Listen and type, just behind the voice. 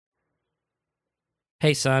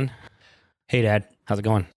Hey, son. Hey, Dad. How's it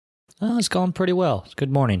going? Oh, it's going pretty well. It's good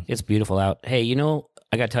morning. It's beautiful out. Hey,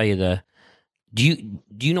 I got to tell you do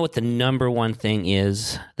you know what the number one thing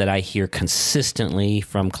is that I hear consistently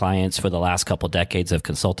from clients for the last couple decades of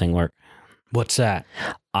consulting work? What's that?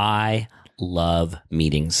 I love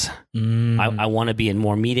meetings. I want to be in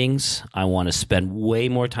more meetings. I want to spend way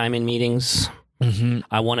more time in meetings. Mm-hmm.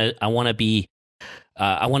 I want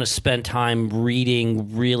to spend time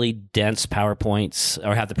reading really dense PowerPoints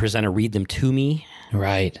or have the presenter read them to me.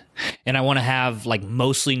 Right. And I want to have like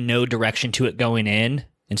mostly no direction to it going in.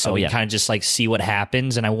 And so we kind of just like see what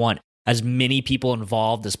happens. And I want as many people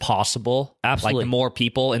involved as possible. Absolutely. Like the more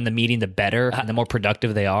people in the meeting, the better, and the more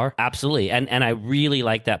productive they are. Absolutely. And I really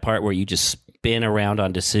like that part where you just spin around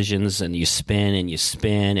on decisions and you spin and you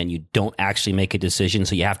spin and you don't actually make a decision.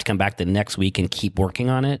 So you have to come back the next week and keep working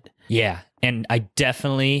on it. Yeah. And I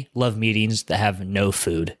definitely love meetings that have no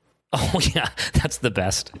food. Oh, yeah. That's the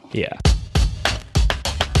best. Yeah.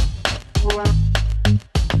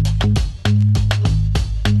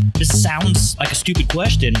 This sounds like a stupid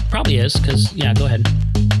question. Probably is, because, go ahead.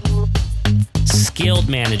 Skilled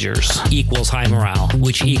managers equals high morale,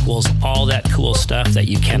 which equals all that cool stuff that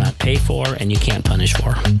you cannot pay for and you can't punish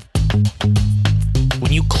for.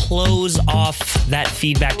 When you close off that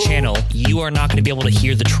feedback channel, you are not going to be able to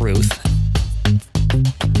hear the truth.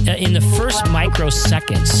 In the first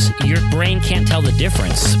microseconds, your brain can't tell the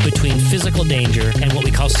difference between physical danger and what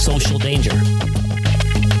we call social danger.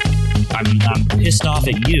 I'm pissed off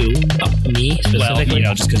at you. Me specifically?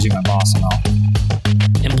 Well, just because you're my boss and all.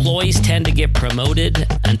 Employees tend to get promoted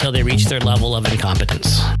until they reach their level of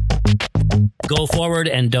incompetence. Go forward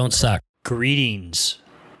and don't suck. Greetings,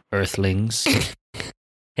 Earthlings.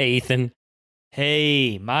 Hey, Ethan.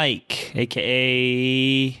 Hey, Mike,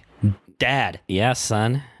 a.k.a. Dad. Yeah,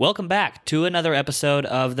 son. Welcome back to another episode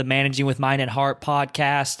of the Managing with Mind and Heart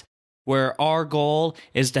podcast, where our goal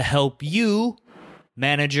is to help you,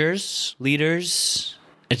 managers, leaders,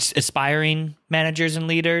 aspiring managers and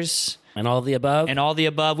leaders, and all the above.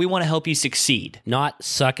 We want to help you succeed. Not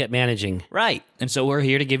suck at managing. Right. And so we're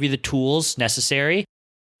here to give you the tools necessary.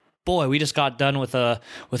 Boy, we just got done with a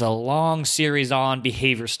long series on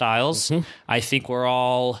behavior styles. Mm-hmm. I think we're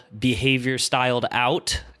all behavior styled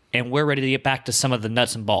out, and we're ready to get back to some of the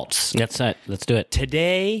nuts and bolts. That's it. Let's do it.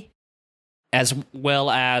 Today, as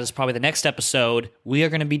well as probably the next episode, we are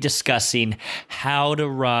going to be discussing how to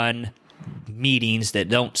run meetings that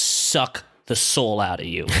don't suck the soul out of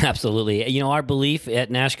you. Absolutely. Our belief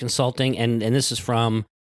at Nash Consulting, and this is from,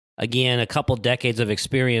 again, a couple decades of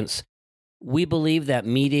experience, we believe that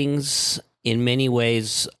meetings in many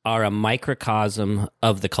ways are a microcosm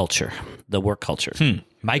of the culture, the work culture.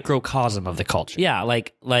 Microcosm of the culture. Yeah,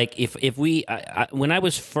 like if we, when I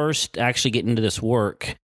was first actually getting into this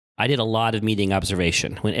work, I did a lot of meeting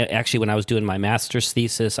observation. When I was doing my master's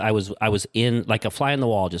thesis, I was in like a fly on the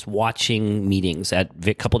wall, just watching meetings at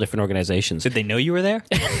a couple different organizations. Did they know you were there?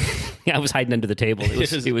 Yeah, I was hiding under the table.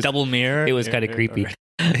 It was double mirror. It was kind of creepy.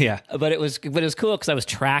 Yeah, but it was cool because I was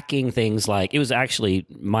tracking things like, it was actually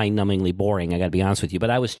mind-numbingly boring, I got to be honest with you,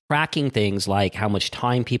 but I was tracking things like how much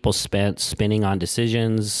time people spent spinning on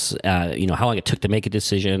decisions, how long it took to make a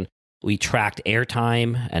decision. We tracked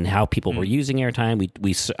airtime and how people were using airtime.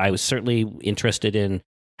 I was certainly interested in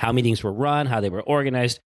how meetings were run, how they were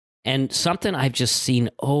organized. And something I've just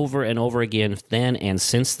seen over and over again then and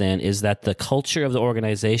since then is that the culture of the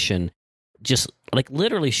organization just like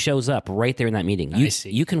literally shows up right there in that meeting. I see.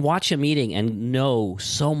 You can watch a meeting and know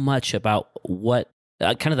so much about what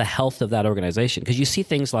kind of the health of that organization, because you see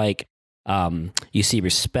things like you see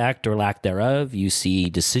respect or lack thereof, you see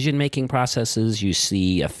decision-making processes, you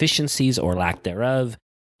see efficiencies or lack thereof,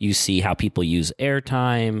 you see how people use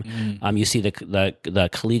airtime, you see the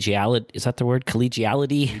collegiality, is that the word?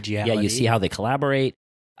 Collegiality? Yeah, you see how they collaborate.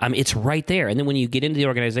 It's right there. And then when you get into the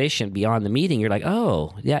organization beyond the meeting, you're like,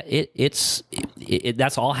 oh, yeah, it's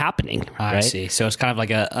that's all happening. Right? I see. So it's kind of like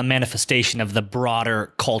a manifestation of the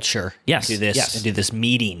broader culture. Yes. Into this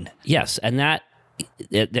meeting. Yes, and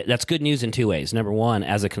that's good news in two ways. Number one,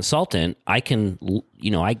 as a consultant, I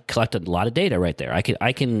collected a lot of data right there.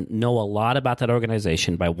 I can know a lot about that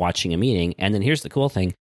organization by watching a meeting. And then here's the cool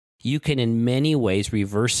thing. You can in many ways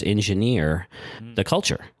reverse engineer the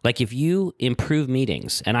culture. Like if you improve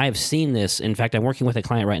meetings, and I have seen this, in fact, I'm working with a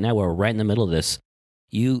client right now where we're right in the middle of this.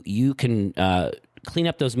 You can clean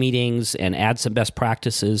up those meetings and add some best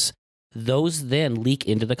practices. Those then leak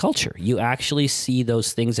into the culture. You actually see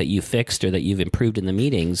those things that you fixed or that you've improved in the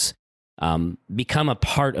meetings become a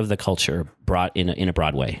part of the culture brought in a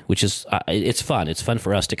broad way, which is, it's fun. It's fun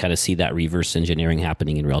for us to kind of see that reverse engineering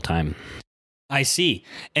happening in real time. I see.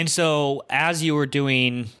 And so as you were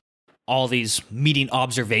doing all these meeting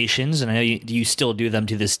observations, and I know you still do them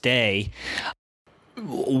to this day,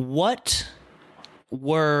 what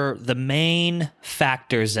were the main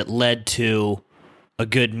factors that led to a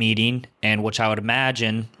good meeting, and which I would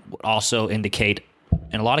imagine would also indicate,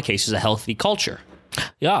 in a lot of cases, a healthy culture?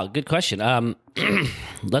 Yeah, good question.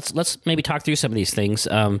 Let's maybe talk through some of these things.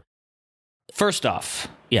 First off,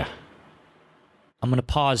 Yeah. I'm going to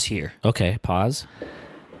pause here. Okay, pause.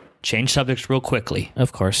 Change subjects real quickly.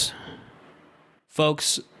 Of course.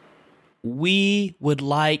 Folks, we would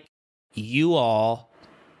like you all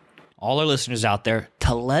our listeners out there,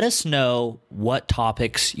 to let us know what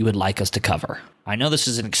topics you would like us to cover. I know this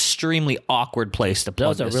is an extremely awkward place to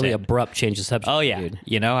plug That was this a really in. abrupt change of subject. Oh, yeah. Dude.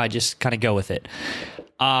 You know, I just kind of go with it.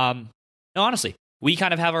 No, honestly, we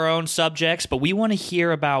kind of have our own subjects, but we want to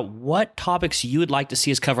hear about what topics you would like to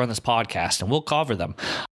see us cover on this podcast, and we'll cover them.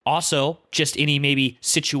 Also, just any maybe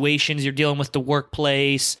situations you're dealing with the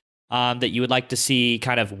workplace that you would like to see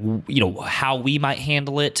kind of, how we might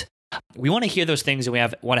handle it. We want to hear those things, and we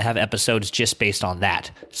want to have episodes just based on that.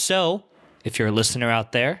 So, if you're a listener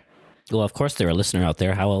out there... Well, of course they're a listener out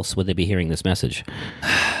there. How else would they be hearing this message?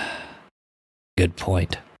 Good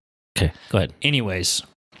point. Okay, go ahead. Anyways,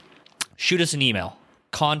 shoot us an email.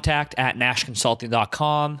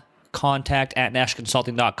 contact@nashconsulting.com.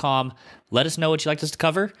 contact@nashconsulting.com. Let us know what you'd like us to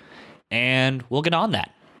cover, and we'll get on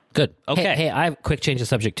that. Good. Okay. Hey, I have a quick change of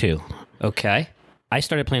subject, too. Okay. I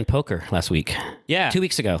started playing poker last week. Yeah. 2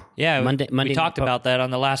 weeks ago. Yeah. Monday. We talked about that on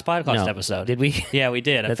the last podcast episode. Did we? Yeah, we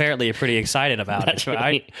did. Apparently, you're pretty excited about it.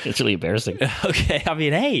 Right? It's really embarrassing. Okay. I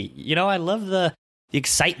mean, hey, I love the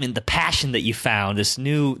excitement, the passion that you found, this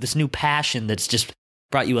new passion that's just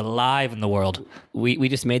brought you alive in the world. We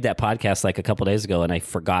just made that podcast like a couple days ago, and I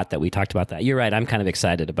forgot that we talked about that. You're right. I'm kind of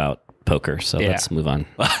excited about poker, so let's move on.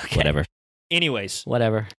 Okay. Whatever. Anyways.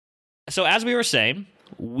 Whatever. So as we were saying,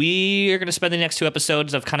 we are going to spend the next 2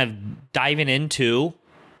 episodes of kind of diving into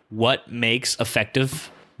what makes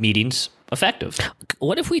effective meetings effective.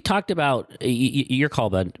 What if we talked about, your call,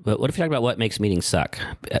 bud, but what if we talked about what makes meetings suck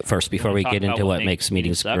at first before we get into what makes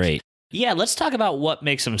meetings great? Yeah, let's talk about what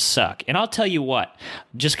makes them suck. And I'll tell you what,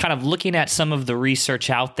 just kind of looking at some of the research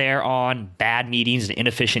out there on bad meetings and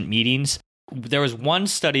inefficient meetings, there was one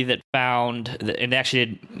study that found, and actually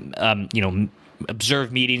did,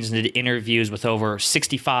 observed meetings and did interviews with over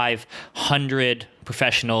 6,500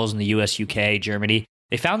 professionals in the US, UK, Germany.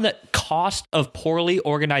 They found that cost of poorly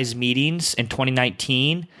organized meetings in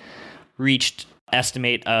 2019 reached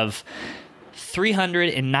estimate of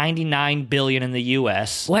 $399 billion in the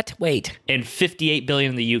US. What? Wait. And $58 billion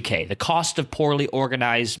in the UK. The cost of poorly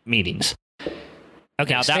organized meetings.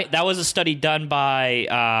 Okay, now that was a study done by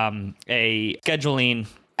a scheduling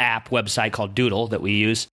app website called Doodle that we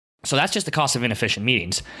use. So that's just the cost of inefficient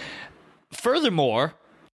meetings. Furthermore,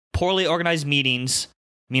 poorly organized meetings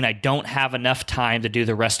mean I don't have enough time to do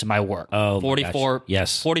the rest of my work. Oh, 44.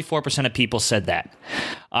 Yes. 44% of people said that.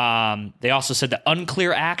 They also said that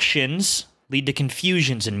unclear actions lead to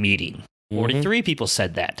confusions in meeting. 43 people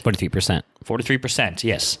said that. 43%. 43%,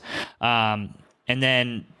 yes. And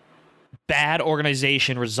then bad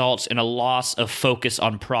organization results in a loss of focus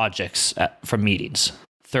on projects from meetings.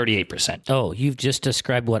 38%. Oh, you've just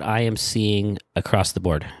described what I am seeing across the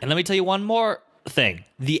board. And let me tell you one more thing.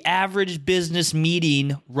 The average business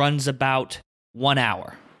meeting runs about 1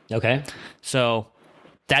 hour. Okay. So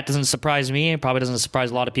that doesn't surprise me. It probably doesn't surprise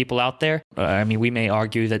a lot of people out there. I mean, we may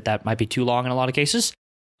argue that might be too long in a lot of cases.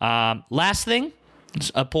 Last thing,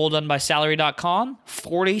 a poll done by salary.com,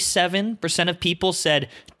 47% of people said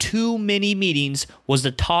too many meetings was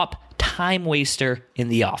the top time waster in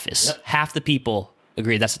the office. Yep. Half the people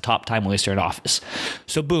agreed that's the top time waster in office.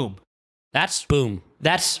 So boom. That's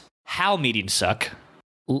how meetings suck.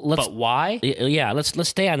 But why? Yeah, let's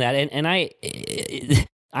stay on that. And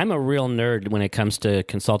I'm a real nerd when it comes to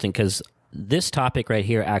consulting because this topic right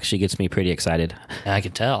here actually gets me pretty excited. I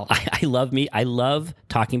can tell. I love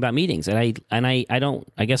talking about meetings, and I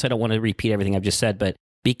guess I don't want to repeat everything I've just said, but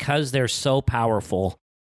because they're so powerful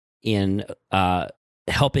in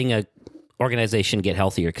helping a organization get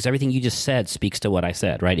healthier, because everything you just said speaks to what I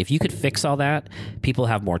said, right? If you could fix all that, people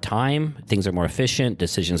have more time, things are more efficient,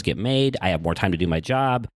 decisions get made, I have more time to do my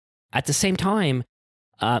job. At the same time,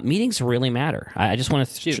 meetings really matter. I just want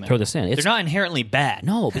to throw this in. They're not inherently bad.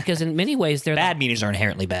 No, because in many ways they're bad meetings are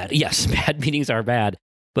inherently bad. Yes, bad meetings are bad.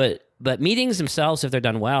 But meetings themselves, if they're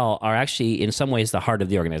done well, are actually in some ways the heart of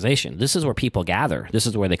the organization. This is where people gather. This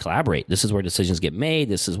is where they collaborate. This is where decisions get made.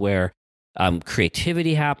 This is where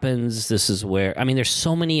creativity happens. This is where, there's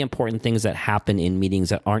so many important things that happen in meetings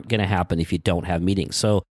that aren't going to happen if you don't have meetings.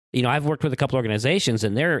 So I've worked with a couple organizations,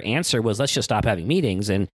 and their answer was, let's just stop having meetings.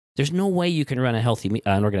 And there's no way you can run a healthy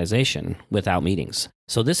an organization without meetings.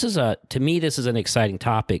 So to me, this is an exciting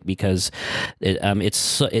topic because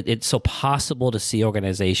it's so possible to see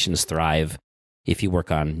organizations thrive if you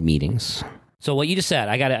work on meetings. So what you just said,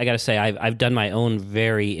 I gotta say, I've done my own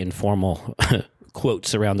very informal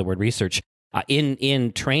quotes around the word research.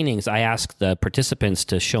 In trainings, I ask the participants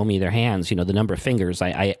to show me their hands. The number of fingers.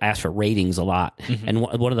 I ask for ratings a lot, and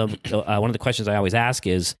one of the questions I always ask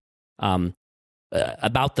is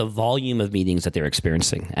about the volume of meetings that they're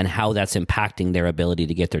experiencing and how that's impacting their ability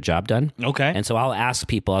to get their job done. Okay. And so I'll ask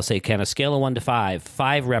people. I'll say, can a scale of 1 to 5?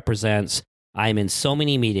 5 represents I'm in so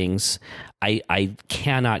many meetings, I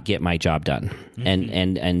cannot get my job done.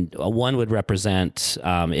 And a 1 would represent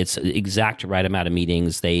it's the exact right amount of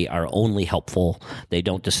meetings. They are only helpful. They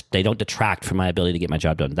don't detract from my ability to get my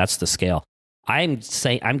job done. That's the scale. I'm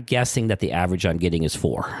guessing that the average I'm getting is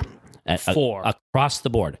 4. 4 across the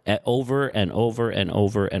board, over and over and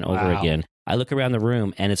over and over again. I look around the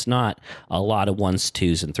room, and it's not a lot of 1s,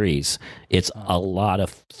 2s, and 3s. It's a lot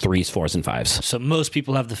of 3s, 4s, and 5s. So most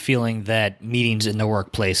people have the feeling that meetings in the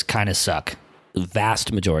workplace kind of suck.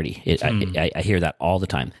 Vast majority. I hear that all the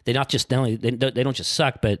time. They don't just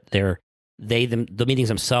suck, but the meetings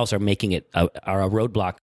themselves are making it are a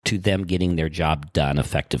roadblock to them getting their job done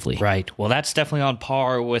effectively. Right. Well, that's definitely on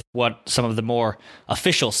par with what some of the more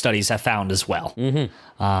official studies have found as well.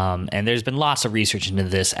 And there's been lots of research into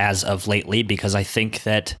this as of lately because I think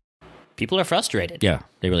that people are frustrated. Yeah,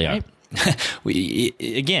 they really are.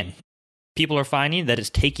 Again, people are finding that it's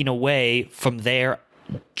taking away from their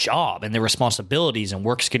job and their responsibilities, and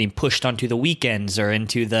work's getting pushed onto the weekends or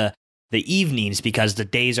into the evenings because the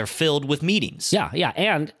days are filled with meetings. Yeah,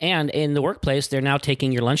 and in the workplace, they're now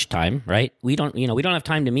taking your lunchtime, right? We don't have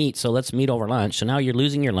time to meet, so let's meet over lunch. So now you're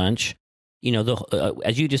losing your lunch.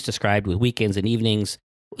 As you just described with weekends and evenings,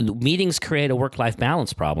 meetings create a work-life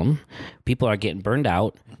balance problem. People are getting burned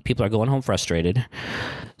out. People are going home frustrated.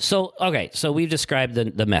 So we've described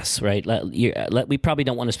the mess, right? We probably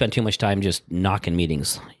don't want to spend too much time just knocking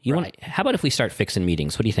meetings. How about if we start fixing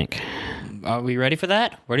meetings? What do you think? Are we ready for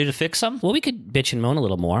that? Ready to fix them? Well, we could bitch and moan a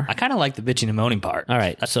little more. I kind of like the bitching and moaning part. All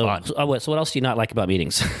right. That's fun. So what else do you not like about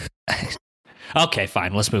meetings? Okay,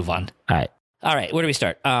 fine. Let's move on. All right. Where do we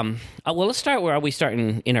start? Let's start where we start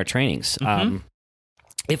in our trainings.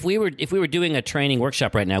 If we were doing a training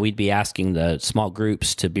workshop right now, we'd be asking the small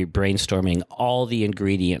groups to be brainstorming all the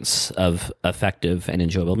ingredients of effective and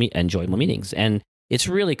enjoyable meetings. And it's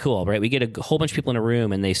really cool, right? We get a whole bunch of people in a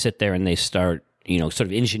room, and they sit there and they start sort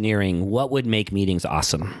of engineering what would make meetings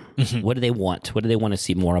awesome. What do they want? What do they want to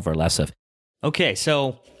see more of or less of? Okay,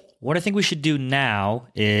 so what I think we should do now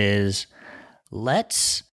is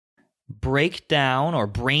let's break down or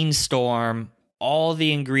brainstorm all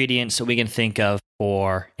the ingredients that we can think of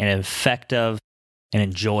for an effective and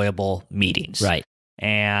enjoyable meetings. Right.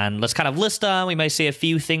 And let's kind of list them. We might say a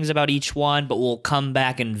few things about each one, but we'll come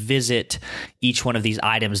back and visit each one of these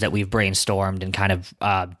items that we've brainstormed and kind of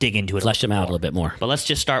dig into it. Flesh them out a little bit more. But let's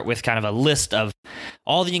just start with kind of a list of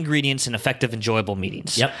all the ingredients in effective, enjoyable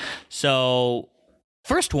meetings. Yep. So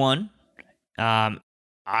first one,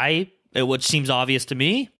 what seems obvious to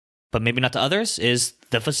me, but maybe not to others, is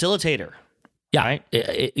the facilitator. Yeah.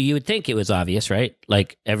 Right? You would think it was obvious, right?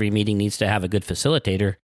 Like every meeting needs to have a good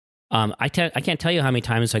facilitator. I can't tell you how many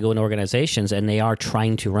times I go into organizations and they are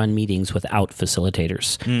trying to run meetings without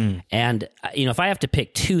facilitators. And if I have to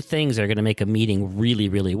pick 2 things that are going to make a meeting really,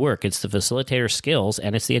 really work, it's the facilitator skills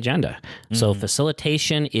and it's the agenda. So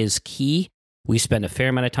facilitation is key. We spend a fair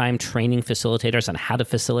amount of time training facilitators on how to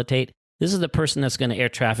facilitate. This is the person that's going to air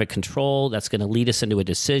traffic control, that's going to lead us into a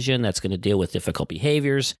decision, that's going to deal with difficult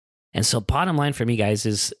behaviors. And so bottom line for me, guys,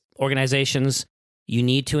 is organizations, you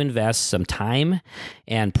need to invest some time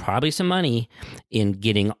and probably some money in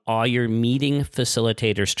getting all your meeting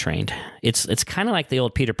facilitators trained. It's kind of like the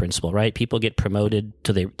old Peter principle, right? People get promoted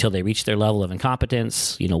till they reach their level of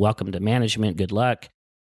incompetence. Welcome to management. Good luck.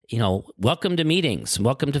 Welcome to meetings.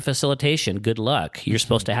 Welcome to facilitation. Good luck. You're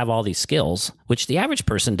supposed to have all these skills, which the average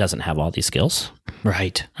person doesn't have all these skills.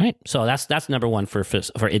 Right. So that's number one for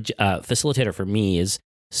facilitator for me is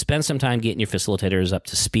spend some time getting your facilitators up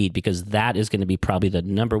to speed, because that is going to be probably the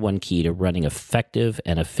number one key to running effective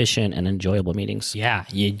and efficient and enjoyable meetings. Yeah,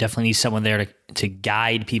 you definitely need someone there to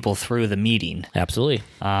guide people through the meeting. Absolutely.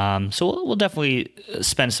 So we'll definitely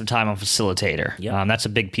spend some time on facilitator. Yep. That's a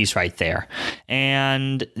big piece right there.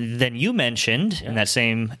 And then you mentioned in that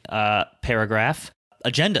same paragraph,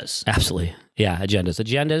 agendas. Absolutely. Yeah, agendas.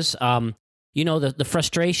 The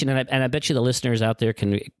frustration, and I bet you the listeners out there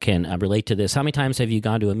can relate to this. How many times have you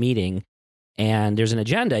gone to a meeting and there's an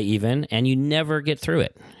agenda even, and you never get through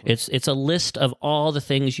it. It's a list of all the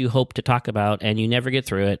things you hope to talk about, and you never get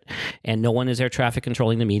through it, and no one is there traffic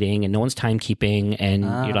controlling the meeting, and no one's timekeeping, and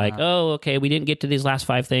you're like, oh, okay, we didn't get to these last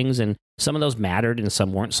 5 things, and some of those mattered and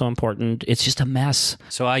some weren't so important. It's just a mess.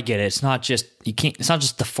 So I get it. It's not just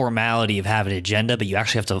the formality of having an agenda, but you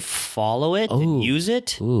actually have to follow it and use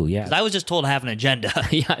it. Ooh, yeah. 'Cause I was just told to have an agenda.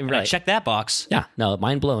 Yeah, right. Check that box. Yeah, no,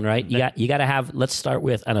 mind blown, right? You got to have. Let's start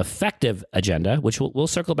with an effective agenda, which we'll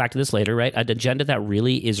circle back to this later, right? An agenda that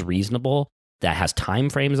really is reasonable, that has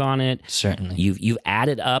time frames on it. Certainly, you've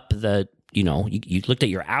added up the. You looked at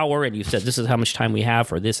your hour and you said this is how much time we have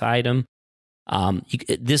for this item.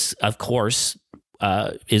 This, of course,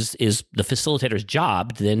 is the facilitator's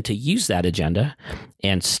job then to use that agenda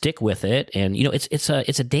and stick with it. And it's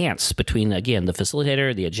a dance between, again, the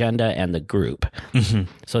facilitator, the agenda, and the group. Mm-hmm.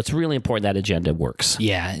 So it's really important that agenda works.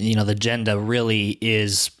 Yeah, the agenda really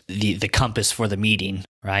is the compass for the meeting,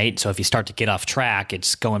 right? So if you start to get off track,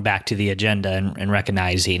 it's going back to the agenda and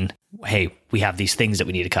recognizing, hey, we have these things that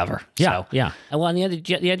we need to cover. Yeah, yeah. Well, and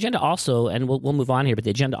the agenda also, and we'll move on here, but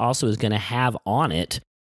the agenda also is going to have on it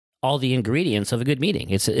all the ingredients of a good meeting.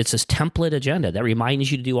 It's this template agenda that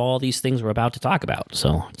reminds you to do all these things we're about to talk about.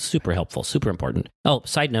 So super helpful, super important. Oh,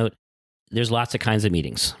 side note, there's lots of kinds of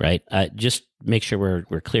meetings, right? Just make sure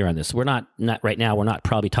we're clear on this. We're not right now. We're not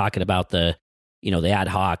probably talking about the ad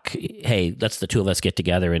hoc. Hey, let's the two of us get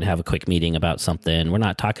together and have a quick meeting about something. We're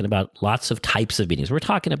not talking about lots of types of meetings. We're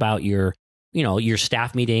talking about your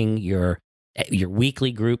staff meeting, your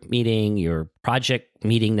weekly group meeting, your project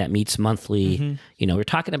meeting that meets monthly. Mm-hmm. We're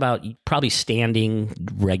talking about probably standing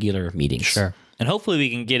regular meetings. Sure. And hopefully we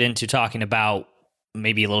can get into talking about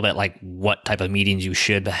maybe a little bit like what type of meetings you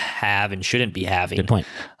should have and shouldn't be having. Good point.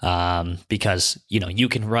 Because, you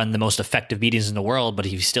can run the most effective meetings in the world, but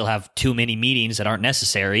if you still have too many meetings that aren't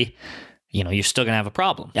necessary, you're still going to have a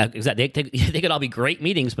problem. Yeah, exactly. They could all be great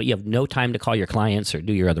meetings, but you have no time to call your clients or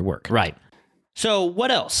do your other work. Right. So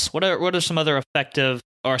what else? What are some other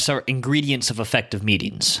ingredients of effective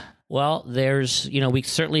meetings? Well, there's, we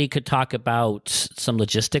certainly could talk about some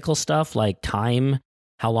logistical stuff like time,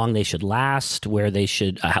 how long they should last, where they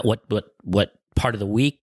should, what part of the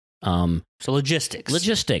week. So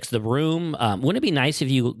logistics, the room. Wouldn't it be nice if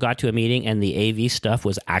you got to a meeting and the AV stuff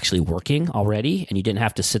was actually working already and you didn't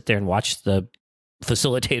have to sit there and watch the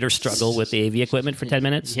facilitator struggle with the AV equipment for 10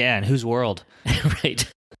 minutes? Yeah, in whose world? Right.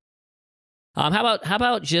 How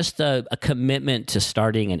about just a commitment to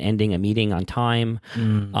starting and ending a meeting on time?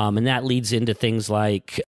 And that leads into things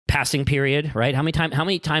like passing period, right? How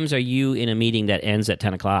many times are you in a meeting that ends at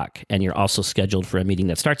 10 o'clock and you're also scheduled for a meeting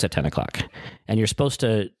that starts at 10 o'clock and you're supposed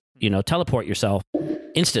to, teleport yourself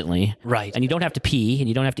instantly. Right. And you don't have to pee and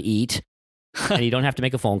you don't have to eat and you don't have to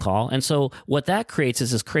make a phone call. And so what that creates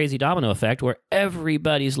is this crazy domino effect where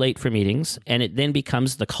everybody's late for meetings, and it then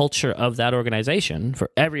becomes the culture of that organization for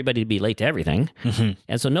everybody to be late to everything. Mm-hmm.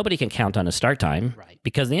 And so nobody can count on a start time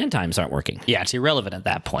because the end times aren't working. Yeah, it's irrelevant at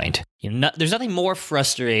that point. There's nothing more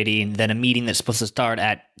frustrating than a meeting that's supposed to start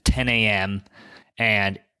at 10 a.m.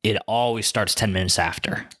 and it always starts 10 minutes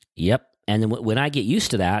after. Yep. And then when I get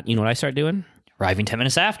used to that, you know what I start doing? Arriving 10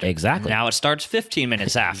 minutes after. Exactly. Now it starts 15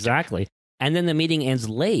 minutes after. Exactly. And then the meeting ends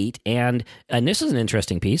late, and this is an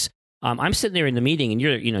interesting piece. I'm sitting there in the meeting, and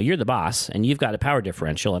you're the boss, and you've got a power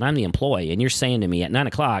differential, and I'm the employee, and you're saying to me at 9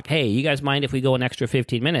 o'clock, hey, you guys mind if we go an extra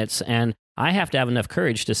 15 minutes? And I have to have enough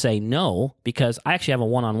courage to say no, because I actually have a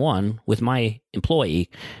one-on-one with my employee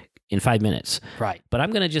in 5 minutes. Right. But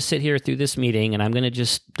I'm going to just sit here through this meeting, and I'm going to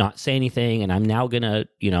just not say anything, and I'm now going to,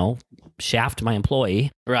 shaft my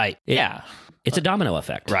employee. Right. Yeah. It's a domino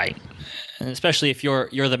effect. Right. And especially if you're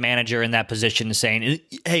the manager in that position saying,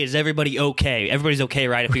 hey, is everybody okay? Everybody's okay,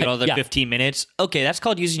 right? If we got another 15 minutes. Okay, that's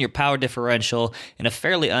called using your power differential in a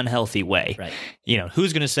fairly unhealthy way. Right.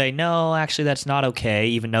 Who's going to say, no, actually, that's not okay,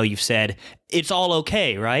 even though you've said it's all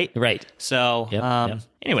okay, right? Right. So,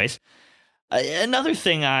 anyways, another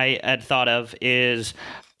thing I had thought of is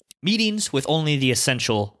meetings with only the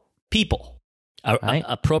essential people. Right?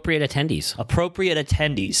 Appropriate attendees.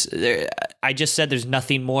 I just said there's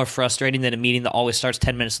nothing more frustrating than a meeting that always starts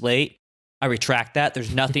 10 minutes late. I retract that.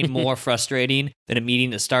 There's nothing more frustrating than a meeting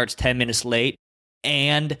that starts 10 minutes late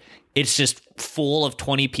and it's just full of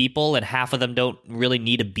 20 people and half of them don't really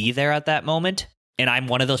need to be there at that moment. And I'm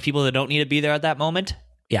one of those people that don't need to be there at that moment.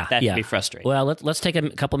 Yeah, that yeah. can be frustrating. Well, let's take a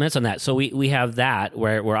couple minutes on that. So we have that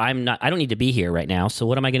where I don't need to be here right now. So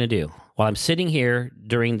what am I going to do? While I'm sitting here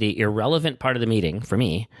during the irrelevant part of the meeting for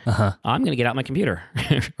me, I'm going to get out my computer.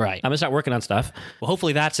 Right. I'm going to start working on stuff. Well,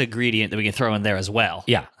 hopefully that's a ingredient that we can throw in there as well.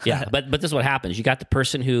 Yeah, yeah. But this is what happens. You got the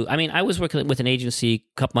person who, I was working with an agency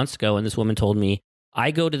a couple months ago, and this woman told me,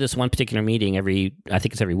 I go to this one particular meeting I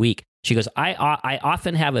think it's every week. She goes, I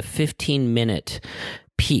often have a 15-minute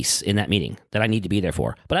piece in that meeting that I need to be there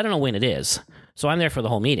for, but I don't know when it is. So I'm there for the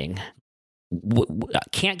whole meeting.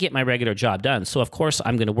 Can't get my regular job done. So of course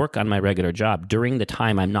I'm going to work on my regular job during the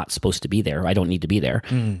time I'm not supposed to be there. I don't need to be there.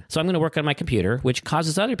 So I'm going to work on my computer, which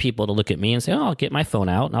causes other people to look at me and say, oh, I'll get my phone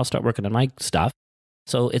out and I'll start working on my stuff.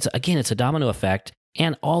 So it's a domino effect,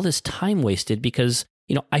 and all this time wasted because,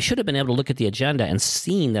 I should have been able to look at the agenda and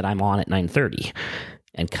seen that I'm on at 9:30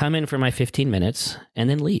 and come in for my 15 minutes and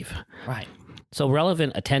then leave. Right. So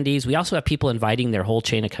relevant attendees, we also have people inviting their whole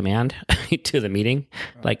chain of command to the meeting.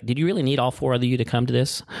 Like, did you really need all 4 of you to come to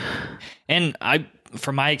this? And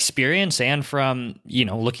from my experience and from,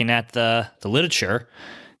 looking at the literature,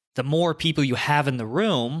 the more people you have in the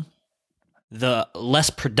room, the less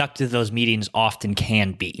productive those meetings often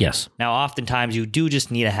can be. Yes. Now, oftentimes you do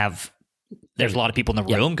just need to have, there's a lot of people in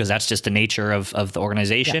the room because that's just the nature of the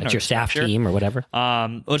organization. Yeah, it's or your staff structure. team or whatever.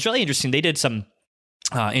 Well, it's really interesting. They did some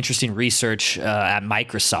interesting research at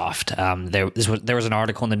Microsoft. There was an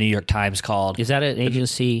article in the New York Times called... Is that an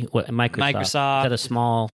agency? What, Microsoft? Is that a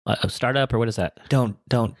small startup, or what is that? Don't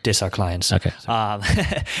diss our clients. Okay.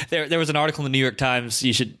 There was an article in the New York Times.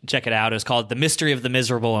 You should check it out. It's called "The Mystery of the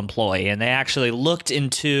Miserable Employee," and they actually looked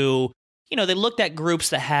into... they looked at groups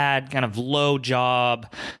that had kind of low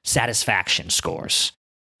job satisfaction scores.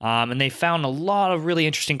 And they found a lot of really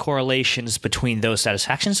interesting correlations between those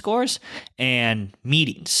satisfaction scores and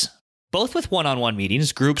meetings. Both with one-on-one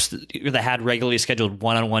meetings, groups that had regularly scheduled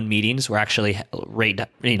one-on-one meetings were actually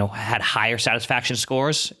had higher satisfaction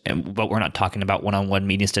scores. But we're not talking about one-on-one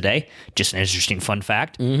meetings today. Just an interesting fun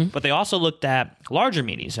fact. Mm-hmm. But they also looked at larger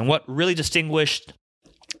meetings, and what really distinguished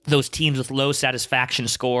those teams with low satisfaction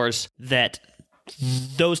scores, that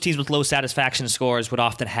those teams with low satisfaction scores would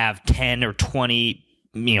often have 10 or 20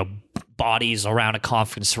 bodies around a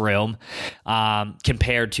conference room,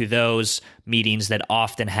 compared to those meetings that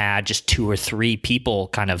often had just 2 or 3 people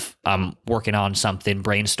kind of working on something,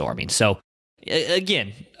 brainstorming. So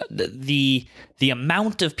again, the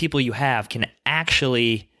amount of people you have can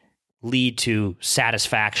actually lead to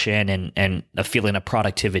satisfaction and a feeling of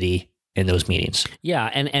productivity in those meetings. Yeah,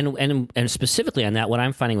 and specifically on that, what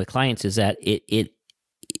I'm finding with clients is that the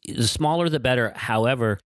smaller the better.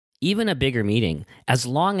 However, even a bigger meeting, as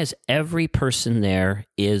long as every person there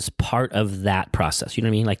is part of that process, you know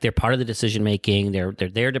what I mean? Like, they're part of the decision making. They're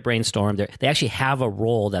there to brainstorm. They actually have a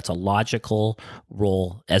role that's a logical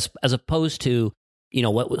role, as opposed to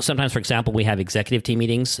what sometimes, for example, we have executive team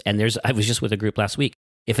meetings, and I was just with a group last week.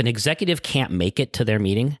 If an executive can't make it to their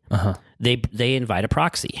meeting, they invite a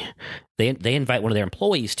proxy. They invite one of their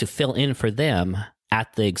employees to fill in for them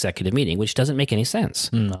at the executive meeting, which doesn't make any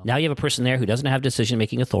sense. No. Now you have a person there who doesn't have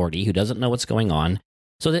decision-making authority, who doesn't know what's going on.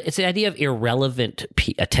 So it's the idea of irrelevant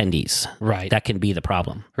attendees, right? That can be the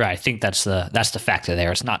problem, right? I think that's the factor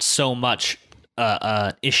there. It's not so much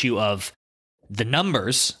an issue of the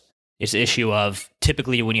numbers. It's an issue of,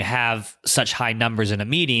 typically when you have such high numbers in a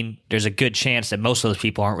meeting, there's a good chance that most of those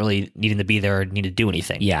people aren't really needing to be there or need to do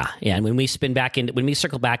anything. Yeah. And when we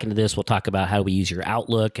circle back into this, we'll talk about how do we use your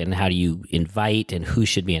Outlook and how do you invite and who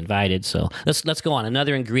should be invited. So let's go on.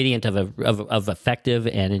 Another ingredient of effective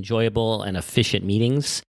and enjoyable and efficient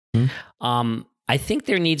meetings. Mm-hmm. I think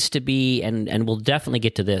there needs to be, and we'll definitely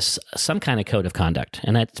get to this, some kind of code of conduct.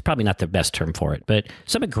 And that's probably not the best term for it, but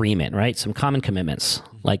some agreement, right? Some common commitments.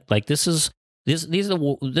 Like this is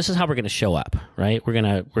how we're going to show up, right? We're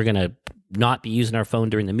going to not be using our phone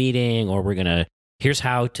during the meeting, or here's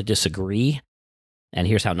how to disagree, and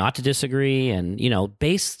here's how not to disagree, and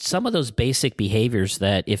some of those basic behaviors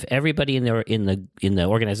that if everybody in the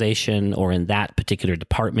organization or in that particular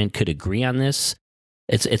department could agree on this,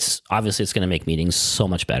 it's obviously it's going to make meetings so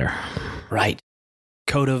much better. Right.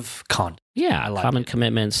 Code of conduct. Yeah, common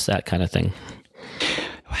commitments, that kind of thing.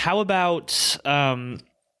 How about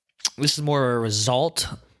this is more a result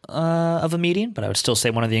of a meeting, but I would still say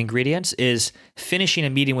one of the ingredients is finishing a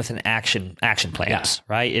meeting with an action plans,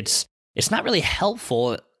 right? It's not really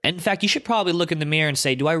helpful. In fact, you should probably look in the mirror and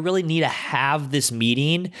say, do I really need to have this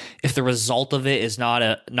meeting if the result of it is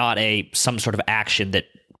not some sort of action that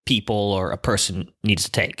people or a person needs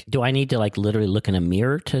to take? Do I need to literally look in a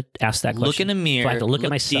mirror to ask that question? Look in a mirror. Do I have to look at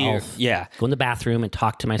myself? Yeah. Go in the bathroom and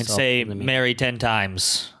talk to myself. And say Mary 10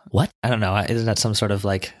 times What? I don't know. Isn't that some sort of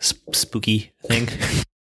like spooky thing?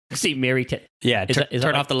 See, Mary. Yeah, Is that turn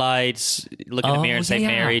like- off the lights, look in the mirror and say yeah,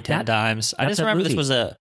 Mary 10 times. I that's just a remember this movie. was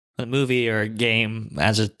a movie or a game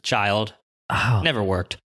as a child. Oh, Never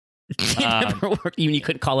worked. it never worked. You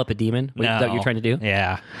couldn't call up a demon? What, is that what you're trying to do?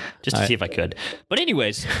 Yeah, just to see if I could. But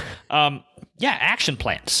anyways, yeah, action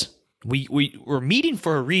plans. We're meeting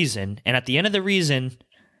for a reason, and at the end of the reason,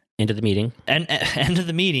 Into the meeting. and end of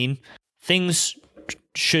the meeting, things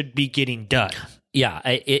should be getting done. Yeah,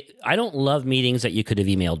 I don't love meetings that you could have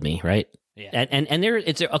emailed me, right? Yeah. And there,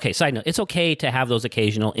 it's okay. Side note: it's okay to have those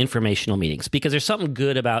occasional informational meetings because there's something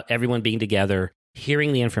good about everyone being together,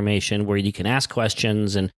 hearing the information, where you can ask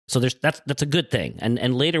questions, and so that's a good thing.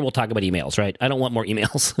 And later we'll talk about emails, right? I don't want more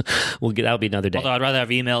emails. That'll be another day. Although I'd rather have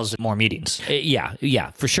emails than more meetings.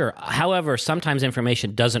 Yeah, for sure. However, sometimes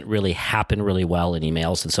information doesn't really happen really well in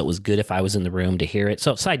emails, and so it was good if I was in the room to hear it.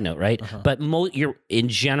 So, side note, right? But in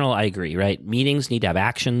general, I agree, right? Meetings need to have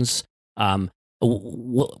actions.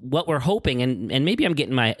 What we're hoping, and maybe I'm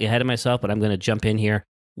getting ahead of myself, but I'm going to jump in here.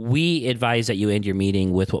 We advise that you end your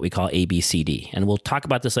meeting with what we call ABCD. And we'll talk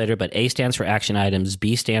about this later, but A stands for action items,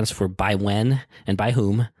 B stands for by when and by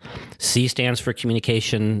whom, C stands for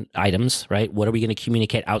communication items, right? What are we going to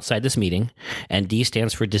communicate outside this meeting? And D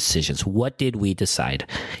stands for decisions. What did we decide?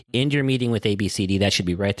 End your meeting with ABCD. That should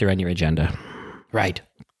be right there on your agenda. Right.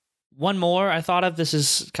 One more I thought of, this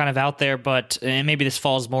is kind of out there, but maybe this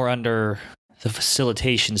falls more under the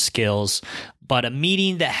facilitation skills, but a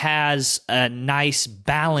meeting that has a nice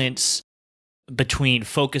balance between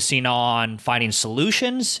focusing on finding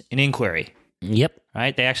solutions and inquiry. Yep.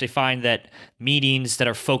 Right? They actually find that meetings that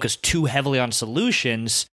are focused too heavily on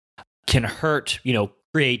solutions can hurt,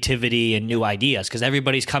 creativity and new ideas, because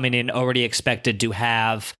everybody's coming in already expected to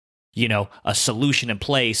have, a solution in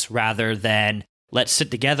place rather than let's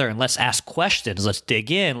sit together and let's ask questions, let's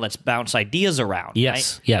dig in, let's bounce ideas around.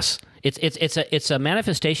 Yes, right? yes. It's a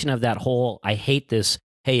manifestation of that whole, I hate this,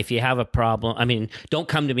 hey, if you have a problem, don't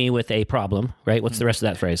come to me with a problem, right? What's the rest of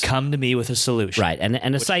that phrase? Come to me with a solution. Right.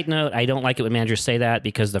 And a side note, I don't like it when managers say that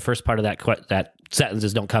because the first part of that sentence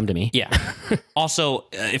is don't come to me. Yeah. Also,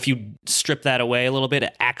 if you strip that away a little bit,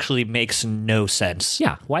 it actually makes no sense.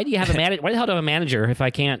 Yeah. Why do you have a manager? Why the hell do I have a manager if I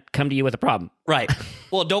can't come to you with a problem? Right.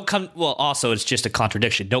 Well, also, it's just a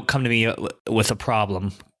contradiction. Don't come to me with a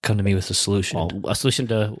problem. Come to me with a solution. Well, a solution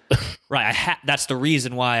to... Right. That's the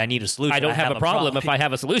reason why I need a solution. I don't have a problem if I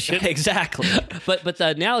have a solution. Exactly. But the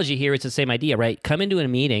analogy here is the same idea, right? Come into a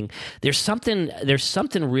meeting. There's something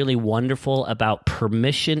really wonderful about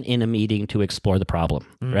permission in a meeting to explore the problem,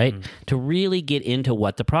 right? To really get into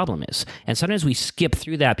what the problem is. And sometimes we skip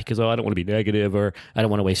through that because, I don't want to be negative, or I don't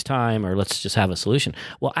want to waste time, or let's just have a solution.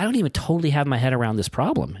 Well, I don't even totally have my head around this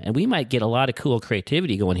problem. And we might get a lot of cool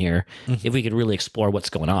creativity going here if we could really explore what's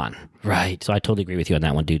going on. Right. So I totally agree with you on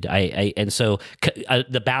that one, dude.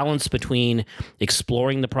 The balance between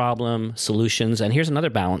exploring the problem, solutions, and here's another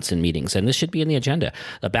balance in meetings, and this should be in the agenda: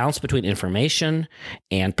 the balance between information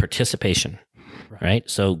and participation. Right.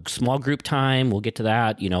 So small group time, we'll get to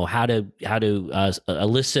that. How to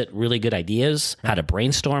elicit really good ideas, how to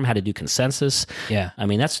brainstorm, how to do consensus. Yeah.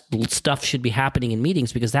 That's stuff should be happening in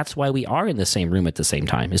meetings because that's why we are in the same room at the same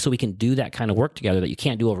time, is so we can do that kind of work together that you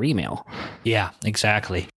can't do over email. Yeah,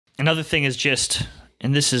 exactly. Another thing is just,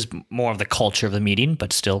 and this is more of the culture of the meeting,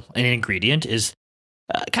 but still an ingredient, is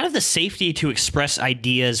kind of the safety to express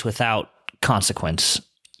ideas without consequence.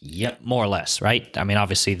 Yep, more or less, right?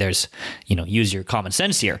 Obviously there's, use your common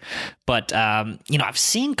sense here. But, I've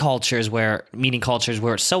seen meeting cultures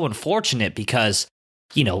where it's so unfortunate because,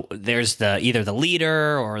 there's either the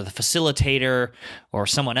leader or the facilitator or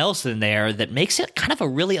someone else in there that makes it kind of a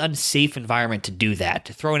really unsafe environment to do that,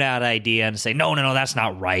 to throw out an idea and say, no, that's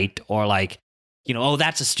not right. Or like, oh,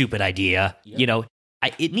 that's a stupid idea. Yep.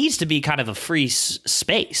 It needs to be kind of a free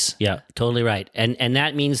space. Yeah, totally right. And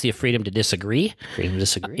that means the freedom to disagree. Freedom to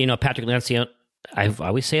disagree. Patrick Lencioni, I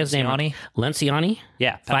always say his name. Lencioni?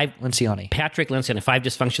 Yeah, Lencioni. Patrick Lencioni, 5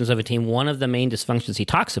 dysfunctions of a team. One of the main dysfunctions he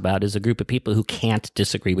talks about is a group of people who can't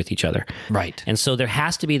disagree with each other. Right. And so there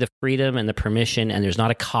has to be the freedom and the permission, and there's not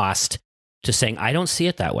a cost to saying, I don't see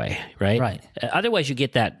it that way, right? Right. Otherwise, you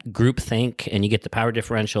get that group think, and you get the power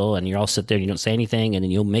differential, and you all sit there and you don't say anything, and then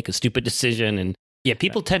you'll make a stupid decision. And yeah,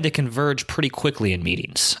 people tend to converge pretty quickly in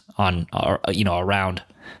meetings on, around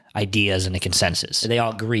ideas and a consensus. They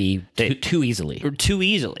all agree too easily. Or too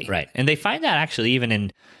easily. Right. And they find that actually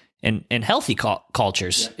even in healthy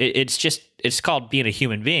cultures, it's called being a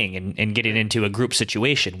human being and getting into a group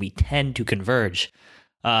situation. We tend to converge.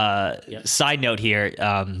 Side note here,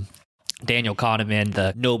 Daniel Kahneman,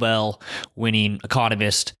 the Nobel-winning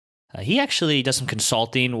economist, He actually does some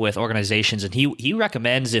consulting with organizations, and he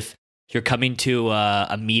recommends if you're coming to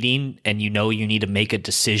a meeting and you need to make a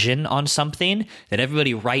decision on something, that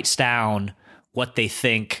everybody writes down what they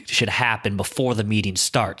think should happen before the meeting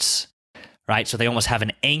starts, right? So they almost have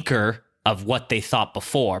an anchor of what they thought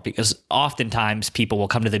before, because oftentimes people will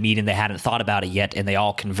come to the meeting, they hadn't thought about it yet, and they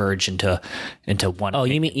all converge into one. Oh,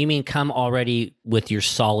 you mean come already with your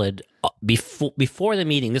solid before the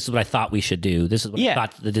meeting? This is what I thought we should do. This is what I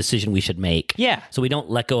thought the decision we should make. Yeah. So we don't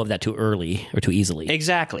let go of that too early or too easily.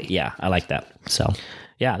 Exactly. Yeah, I like that. So,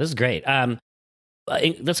 yeah, this is great.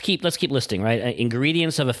 Let's keep listing, right?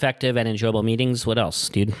 Ingredients of effective and enjoyable meetings. What else,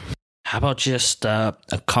 dude? How about just a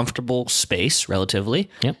comfortable space, relatively,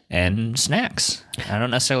 and snacks? I don't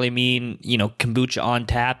necessarily mean, kombucha on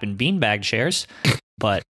tap and beanbag chairs,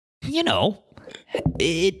 but,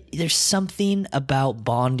 there's something about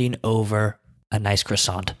bonding over a nice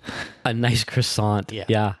croissant. A nice croissant.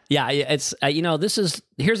 Yeah. It's,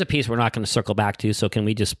 here's a piece we're not going to circle back to, so can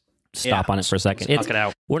we just stop on it for a second? Talk it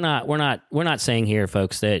out. We're not saying here,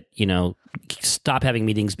 folks, that, stop having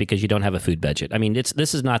meetings because you don't have a food budget. I mean,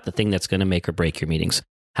 this is not the thing that's going to make or break your meetings.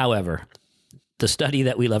 However, the study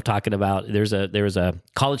that we love talking about, there was a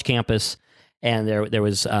college campus, and there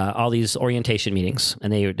was all these orientation meetings,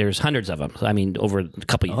 and there's hundreds of them. I mean, over a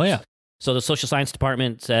couple years. Oh yeah. So the social science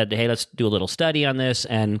department said, hey, let's do a little study on this.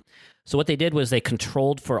 And so what they did was they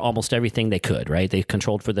controlled for almost everything they could, right? They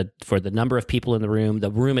controlled for the number of people in the room.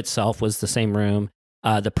 The room itself was the same room.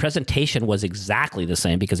 The presentation was exactly the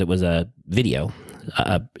same because it was a video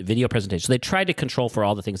presentation. So they tried to control for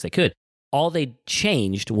all the things they could. All they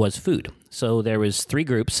changed was food. So there was 3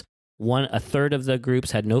 groups. A third of the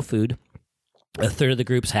groups had no food. A third of the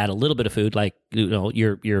groups had a little bit of food, like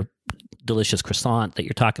your delicious croissant that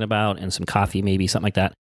you're talking about, and some coffee, maybe something like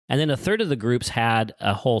that. And then a third of the groups had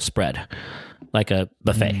a whole spread, like a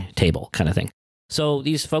buffet table kind of thing. So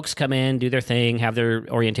these folks come in, do their thing, have their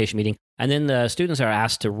orientation meeting, and then the students are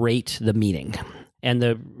asked to rate the meeting. And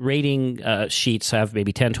the rating sheets have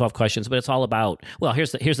maybe 10, 12 questions, but it's all about, well,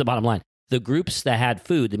 here's the bottom line. The groups that had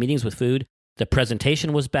food, the meetings with food, the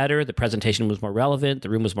presentation was better, the presentation was more relevant, the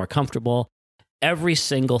room was more comfortable. Every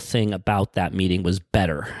single thing about that meeting was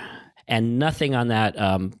better. And nothing on that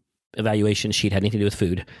evaluation sheet had anything to do with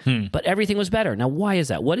food, but everything was better. Now, why is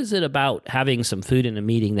that? What is it about having some food in a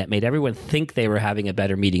meeting that made everyone think they were having a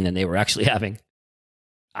better meeting than they were actually having?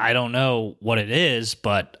 I don't know what it is,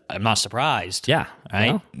 but I'm not surprised. Yeah.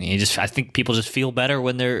 Right? Well, I think people just feel better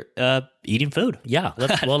when they're eating food. Yeah.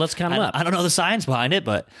 Let's count them up. I don't know the science behind it,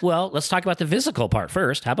 but... Well, let's talk about the physical part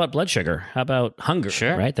first. How about blood sugar? How about hunger?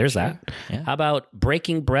 Sure. Right? There's that. Yeah. How about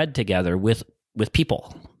breaking bread together with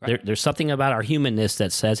people? Right. There's something about our humanness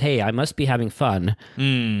that says, hey, I must be having fun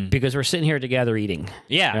because we're sitting here together eating.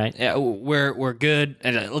 Yeah. Right? Yeah, we're good.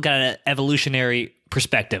 And look at an evolutionary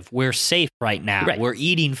perspective. We're safe right now. Right. We're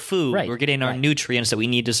eating food. Right. We're getting our nutrients that we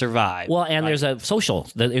need to survive. Well, and there's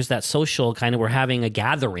that social kind of, we're having a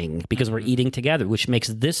gathering because we're eating together, which makes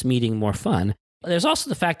this meeting more fun. There's also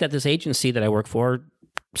the fact that this agency that I work for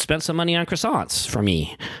spent some money on croissants for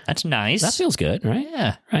me. That's nice. That feels good, right?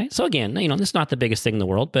 Yeah. Right. So again, this is not the biggest thing in the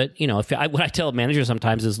world, but what I tell managers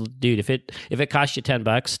sometimes is, dude, if it costs you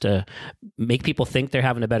 $10 to make people think they're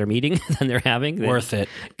having a better meeting than they're having, worth it.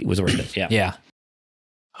 It was worth it. Yeah. Yeah.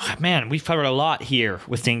 Oh, man, we've covered a lot here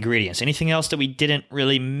with the ingredients. Anything else that we didn't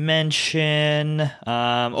really mention?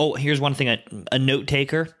 Here's one thing: a note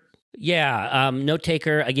taker. Yeah, note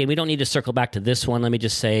taker. Again, we don't need to circle back to this one. Let me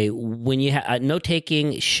just say, when you note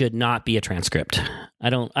taking should not be a transcript. I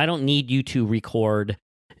don't need you to record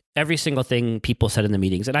every single thing people said in the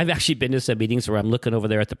meetings. And I've actually been to some meetings where I'm looking over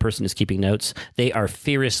there at the person who's keeping notes. They are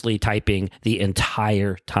furiously typing the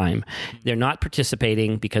entire time. They're not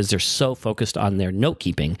participating because they're so focused on their note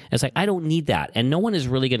keeping. It's like, I don't need that. And no one is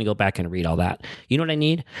really going to go back and read all that. You know what I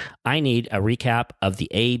need? I need a recap of the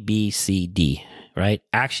ABCD, right?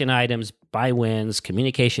 Action items, buy wins,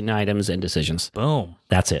 communication items, and decisions. Boom.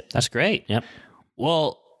 That's it. That's great. Yep.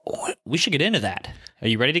 Well, we should get into that. Are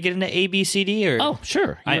you ready to get into ABCD? Or oh,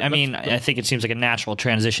 sure. I think it seems like a natural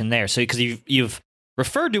transition there. So because you've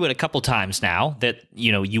referred to it a couple times now that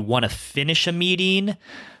you want to finish a meeting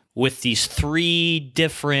with these 4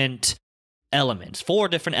 different elements,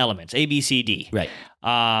 A, B, C, D. Right.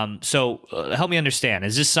 So help me understand.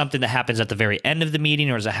 Is this something that happens at the very end of the meeting,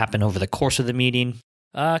 or does it happen over the course of the meeting?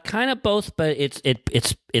 Kind of both, but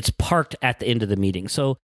it's parked at the end of the meeting.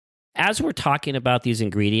 So as we're talking about these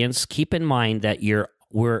ingredients, keep in mind that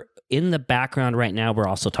we're in the background right now. We're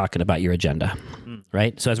also talking about your agenda,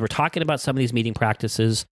 right? So as we're talking about some of these meeting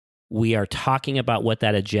practices, we are talking about what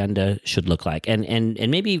that agenda should look like. And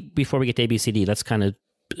maybe before we get to ABCD, let's kind of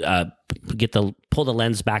pull the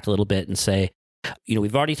lens back a little bit and say,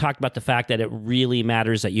 we've already talked about the fact that it really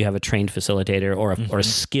matters that you have a trained facilitator or a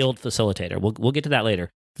skilled facilitator. We'll get to that later.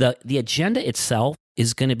 The agenda itself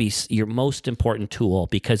is going to be your most important tool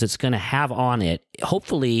because it's going to have on it,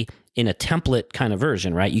 hopefully in a template kind of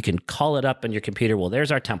version, right? You can call it up on your computer. Well, there's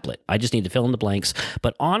our template. I just need to fill in the blanks.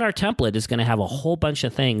 But on our template is going to have a whole bunch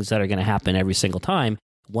of things that are going to happen every single time.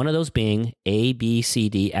 One of those being A, B, C,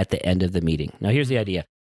 D at the end of the meeting. Now, here's the idea.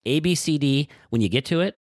 A, B, C, D, when you get to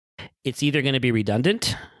it, it's either going to be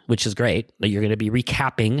redundant, which is great, that you're going to be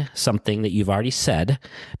recapping something that you've already said.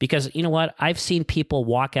 Because you know what? I've seen people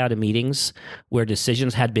walk out of meetings where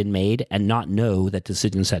decisions had been made and not know that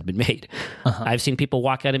decisions had been made. I've seen people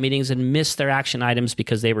walk out of meetings and miss their action items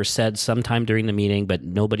because they were said sometime during the meeting, but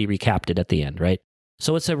nobody recapped it at the end, right?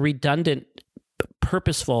 So it's a redundant,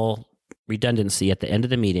 purposeful redundancy at the end of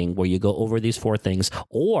the meeting where you go over these 4 things.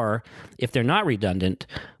 Or if they're not redundant,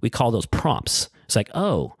 we call those prompts. It's like,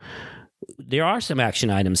 oh, there are some action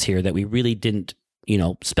items here that we really didn't,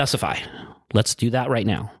 specify. Let's do that right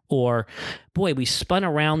now. Or, boy, we spun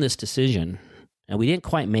around this decision and we didn't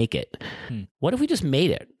quite make it. What if we just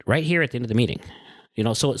made it right here at the end of the meeting?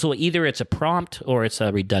 So either it's a prompt or it's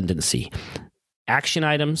a redundancy. Action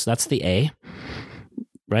items, that's the A,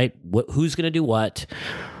 right? Who's going to do what?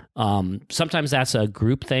 Sometimes that's a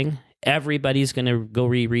group thing. Everybody's going to go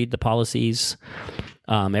reread the policies.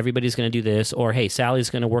 Everybody's going to do this, or hey, Sally's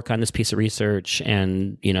going to work on this piece of research,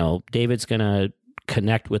 and David's going to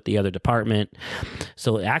connect with the other department.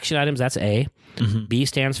 So action items, that's A. B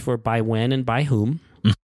stands for by when and by whom,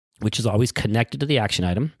 which is always connected to the action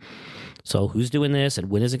item. So who's doing this and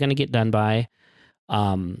when is it going to get done by?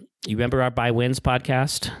 You remember our by wins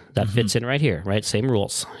podcast? That fits in right here, right? Same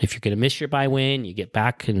rules. If you're going to miss your by win, you get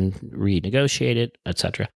back and renegotiate it,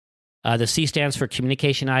 etc. The C stands for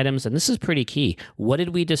communication items, and this is pretty key. What did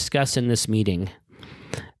we discuss in this meeting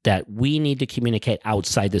that we need to communicate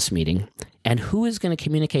outside this meeting, and who is going to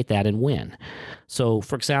communicate that and when? So,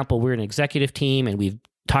 for example, we're an executive team, and we've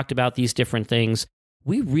talked about these different things.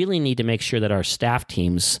 We really need to make sure that our staff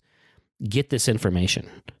teams get this information.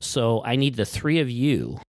 So I need the 3 of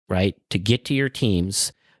you, right, to get to your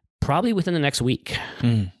teams probably within the next week.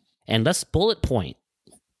 And let's bullet point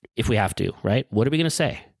if we have to, right? What are we going to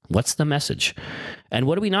say? What's the message? And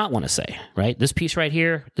what do we not want to say, right? This piece right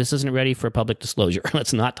here, this isn't ready for public disclosure.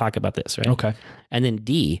 Let's not talk about this, right? Okay. And then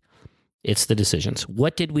D, it's the decisions.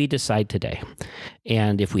 What did we decide today?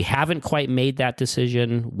 And if we haven't quite made that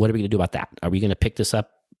decision, what are we going to do about that? Are we going to pick this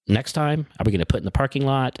up next time? Are we going to put it in the parking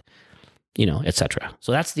lot? etc.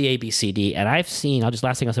 So that's the ABCD. And I've seen,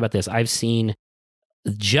 last thing I'll say about this, I've seen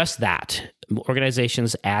just that.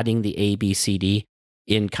 Organizations adding the ABCD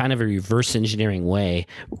in kind of a reverse engineering way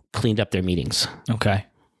cleaned up their meetings. Okay.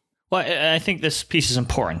 Well, I think this piece is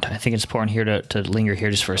important. I think it's important here to linger here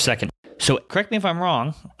just for a second. So correct me if I'm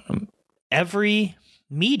wrong. Every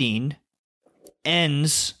meeting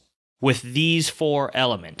ends with these 4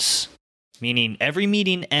 elements, meaning every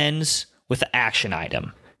meeting ends with the action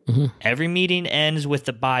item. Every meeting ends with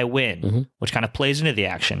the by when, which kind of plays into the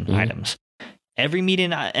action items. Every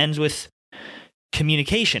meeting ends with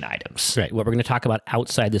communication items. Right. What we're going to talk about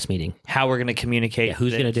outside this meeting. How we're going to communicate. Yeah,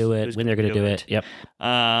 who's going to do it, when they're going to do it. Yep.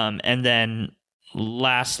 And then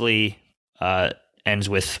lastly, ends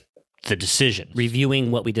with the decision.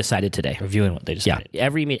 Reviewing what we decided today. Reviewing what they decided. Yeah.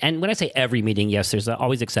 Every meeting. And when I say every meeting, yes, there's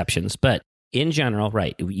always exceptions, but in general,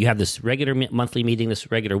 right, you have this regular monthly meeting,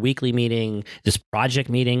 this regular weekly meeting, this project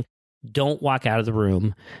meeting. Don't walk out of the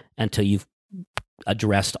room until you've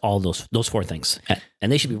addressed all those 4 things.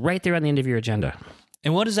 And they should be right there on the end of your agenda.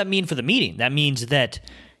 And what does that mean for the meeting? That means that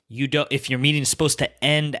if your meeting is supposed to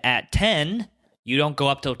end at 10, you don't go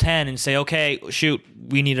up till 10 and say, okay, shoot,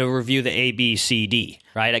 we need to review the A, B, C, D,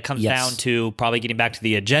 right? It comes down to probably getting back to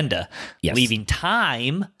the agenda, leaving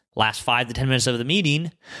time, last 5 to 10 minutes of the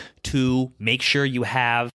meeting, to make sure you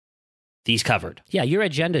have these covered. Yeah, your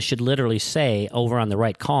agenda should literally say over on the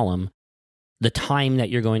right column the time that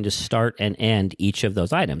you're going to start and end each of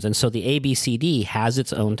those items. And so the ABCD has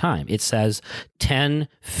its own time. It says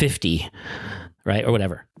 10:50, right? Or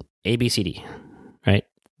whatever. ABCD, right?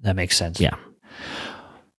 That makes sense. Yeah.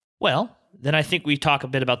 Well, then I think we talk a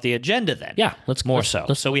bit about the agenda then. Yeah,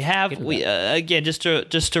 So we have again just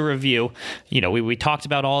to review, we talked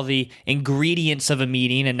about all the ingredients of a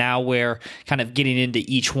meeting, and now we're kind of getting into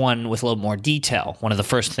each one with a little more detail. One of the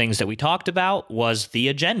first things that we talked about was the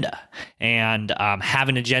agenda and have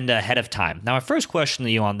an agenda ahead of time. Now, my first question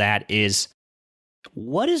to you on that is,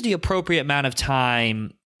 what is the appropriate amount of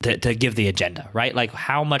time to give the agenda, right? Like,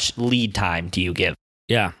 how much lead time do you give?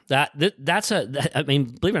 Yeah, I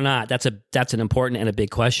mean, believe it or not, that's an important and a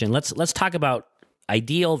big question. Let's talk about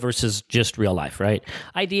ideal versus just real life, right?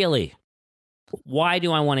 Ideally, why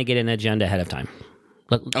do I want to get an agenda ahead of time?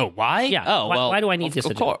 Oh, why? Yeah. Oh, why do I need this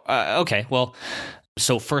Of agenda? course. Okay. Well,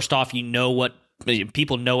 so first off,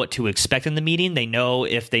 people know what to expect in the meeting. They know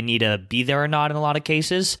if they need to be there or not in a lot of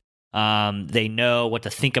cases. They know what to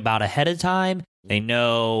think about ahead of time. They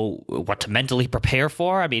know what to mentally prepare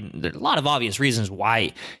for. I mean, there's a lot of obvious reasons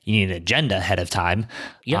why you need an agenda ahead of time.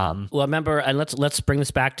 Yeah. Well, remember, and let's bring this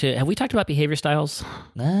back to, have we talked about behavior styles?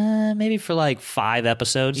 Maybe for like 5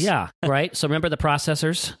 episodes. Yeah, right. So remember the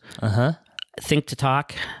processors? Think to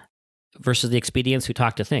talk versus the expedients who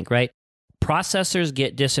talk to think, right? Processors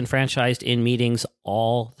get disenfranchised in meetings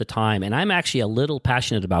all the time. And I'm actually a little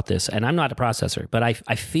passionate about this. And I'm not a processor, but I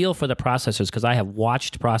feel for the processors because I have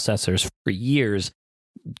watched processors for years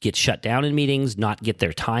get shut down in meetings, not get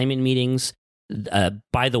their time in meetings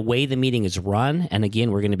by the way the meeting is run. And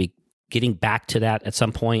again, we're going to be getting back to that at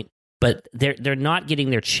some point, but they're not getting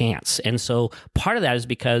their chance. And so part of that is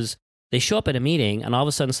because they show up at a meeting and all of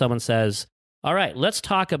a sudden someone says, all right, let's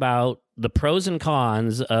talk about the pros and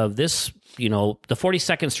cons of this, the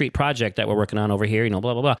 42nd Street project that we're working on over here, blah,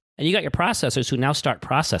 blah, blah. And you got your processors who now start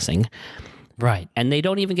processing. Right. And they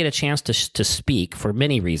don't even get a chance to speak for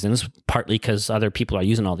many reasons, partly because other people are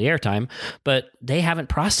using all the airtime, but they haven't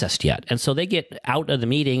processed yet. And so they get out of the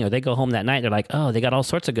meeting or they go home that night. They're like, oh, they got all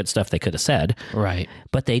sorts of good stuff they could have said. Right.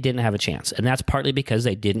 But they didn't have a chance. And that's partly because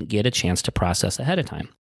they didn't get a chance to process ahead of time.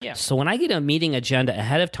 Yeah. So when I get a meeting agenda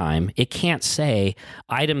ahead of time, it can't say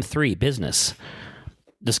item 3, business,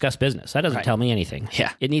 discuss business. That doesn't tell me anything.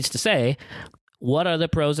 Yeah. It needs to say, what are the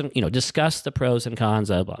pros and, discuss the pros and cons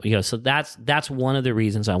of, so that's one of the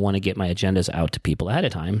reasons I want to get my agendas out to people ahead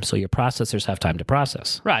of time. So your processors have time to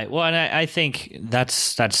process. Right. Well, and I think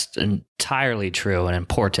that's entirely true and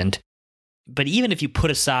important. But even if you put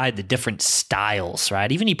aside the different styles,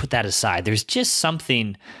 right? Even you put that aside, there's just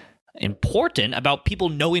something important about people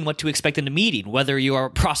knowing what to expect in the meeting, whether you are a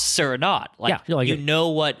processor or not. You know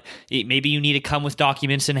what, maybe you need to come with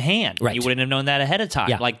documents in hand. Right. You wouldn't have known that ahead of time.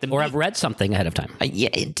 Yeah. Or I've read something ahead of time.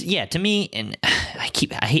 To me, and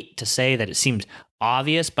I hate to say that it seems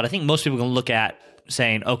obvious, but I think most people can look at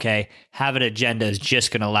saying, okay, have an agenda is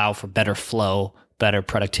just going to allow for better flow, better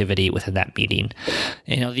productivity within that meeting.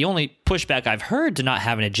 The only pushback I've heard to not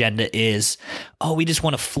have an agenda is, oh, we just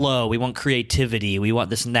want to flow. We want creativity. We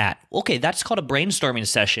want this and that. Okay, that's called a brainstorming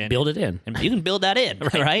session. Build it in. And you can build that in,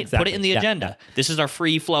 right? Exactly. Put it in the agenda. This is our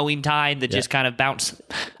free-flowing time that just kind of bounce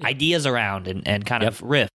ideas around and kind of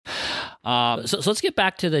riff. So let's get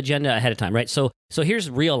back to the agenda ahead of time, right? So here's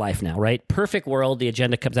real life now, right? Perfect world, the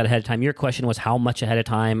agenda comes out ahead of time. Your question was how much ahead of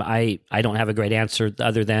time? I don't have a great answer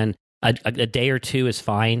other than a day or two is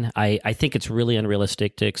fine. I think it's really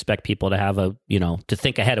unrealistic to expect people to have to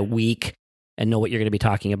think ahead a week and know what you're going to be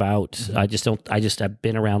talking about. Mm-hmm. I've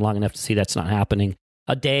been around long enough to see that's not happening.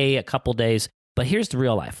 A day, a couple days. But here's the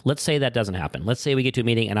real life. Let's say that doesn't happen. Let's say we get to a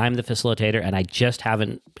meeting and I'm the facilitator and I just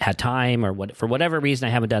haven't had time or for whatever reason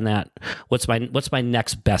I haven't done that. What's my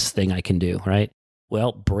next best thing I can do, right?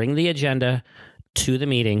 Well, bring the agenda to the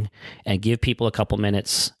meeting and give people a couple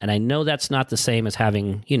minutes. And I know that's not the same as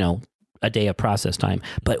having, a day of process time,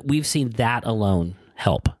 but we've seen that alone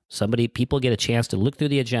help. People get a chance to look through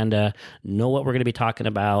the agenda, know what we're going to be talking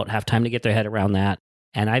about, have time to get their head around that.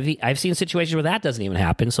 And I've seen situations where that doesn't even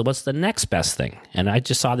happen. So what's the next best thing? And I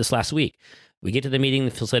just saw this last week. We get to the meeting,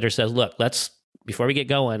 the facilitator says, look, before we get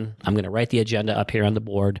going, I'm going to write the agenda up here on the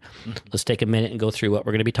board. Let's take a minute and go through what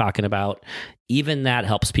we're going to be talking about. Even that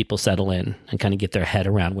helps people settle in and kind of get their head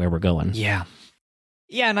around where we're going. Yeah.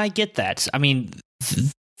 Yeah, and I get that. I mean,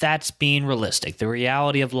 that's being realistic. The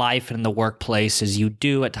reality of life and in the workplace is you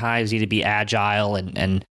do at times need to be agile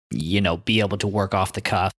and be able to work off the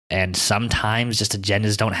cuff. And sometimes just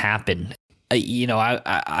agendas don't happen.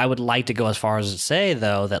 I would like to go as far as to say,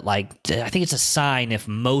 though, that I think it's a sign if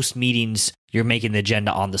most meetings you're making the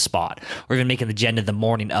agenda on the spot or even making the agenda the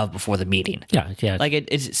morning of before the meeting. Yeah.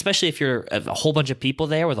 It's especially if you're a whole bunch of people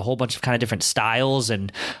there with a whole bunch of kind of different styles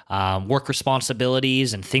and work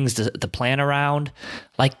responsibilities and things to plan around.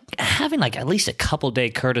 Having at least a couple day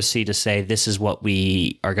courtesy to say this is what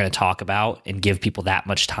we are going to talk about and give people that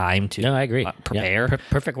much time to I agree. Prepare. Yeah.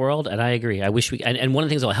 Perfect world, and I agree. I wish and one of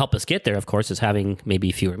the things that will help us get there, of course, is having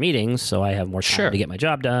maybe fewer meetings, so I have more time to get my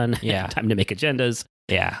job done. Yeah, time to make agendas.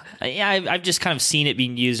 Yeah. I've just kind of seen it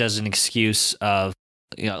being used as an excuse of,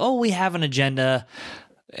 we have an agenda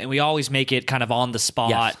and we always make it kind of on the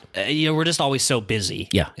spot. Yes. We're just always so busy.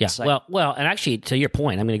 Yeah. Yeah. Well, and actually, to your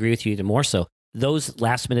point, I'm going to agree with you even more so. those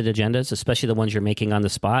last minute agendas, especially the ones you're making on the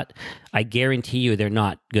spot, I guarantee you they're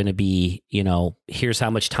not going to be, here's how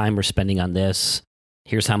much time we're spending on this.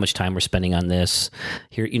 Here's how much time we're spending on this.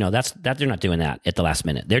 Here, they're not doing that at the last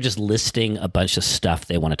minute. They're just listing a bunch of stuff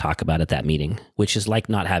they want to talk about at that meeting, which is like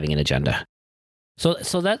not having an agenda. So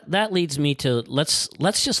that leads me to let's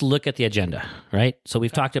just look at the agenda, right? So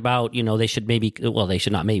we've talked about, they should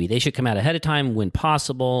they should come out ahead of time when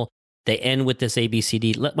possible. They end with this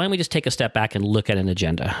ABCD. Why don't we just take a step back and look at an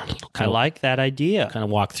agenda? I like that idea. Kind of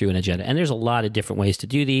walk through an agenda. And there's a lot of different ways to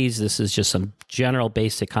do these. This is just some general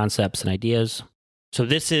basic concepts and ideas. So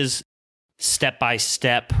this is step by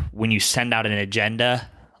step when you send out an agenda,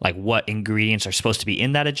 like what ingredients are supposed to be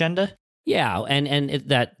in that agenda? Yeah, and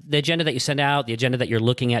that the agenda that you send out, the agenda that you're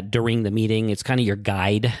looking at during the meeting, it's kind of your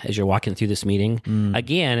guide as you're walking through this meeting.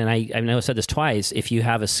 Again, and I know I've said this twice, if you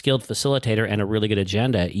have a skilled facilitator and a really good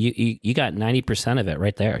agenda, you got 90% of it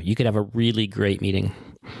right there. You could have a really great meeting.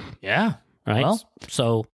 Yeah. Right? Well.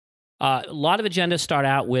 So a lot of agendas start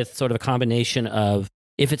out with sort of a combination of,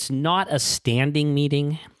 if it's not a standing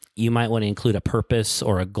meeting, you might want to include a purpose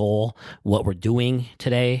or a goal, what we're doing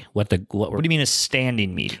today, what do you mean a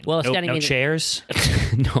standing meeting? Well, a standing no meeting. Chairs?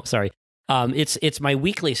 No, sorry. It's my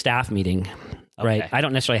weekly staff meeting, right? Okay. I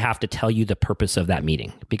don't necessarily have to tell you the purpose of that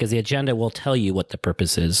meeting because the agenda will tell you what the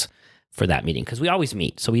purpose is for that meeting, because we always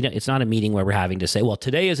meet. So it's not a meeting where we're having to say, well,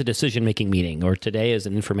 today is a decision-making meeting or today is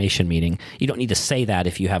an information meeting. You don't need to say that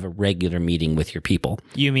if you have a regular meeting with your people.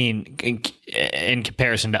 You mean in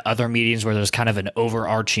comparison to other meetings where there's kind of an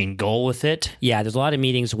overarching goal with it? Yeah, there's a lot of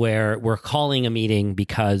meetings where we're calling a meeting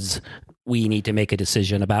because we need to make a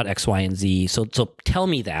decision about X, Y, and Z. So tell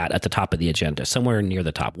me that at the top of the agenda, somewhere near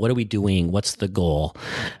the top. What are we doing? What's the goal?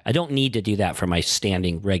 I don't need to do that for my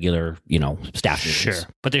standing regular, staff meetings. Sure.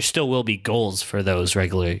 But there still will be goals for those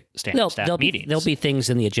regular staff meetings. There'll be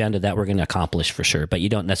things in the agenda that we're going to accomplish for sure, but you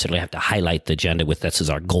don't necessarily have to highlight the agenda with this is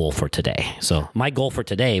our goal for today. So my goal for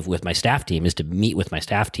today with my staff team is to meet with my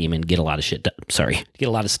staff team and get a lot of shit done. Get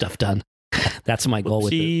a lot of stuff done. That's my goal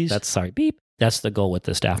with That's the goal with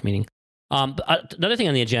the staff meeting. Another thing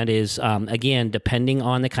on the agenda is, again, depending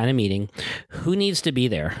on the kind of meeting, who needs to be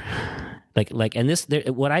there?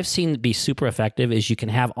 What I've seen be super effective is you can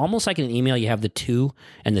have almost like in an email, you have the to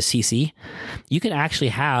and the CC. You can actually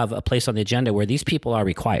have a place on the agenda where these people are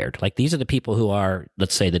required. Like these are the people who are,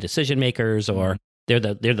 let's say, the decision makers, or they're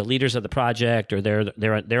the leaders of the project, or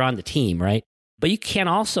they're on the team, right? But you can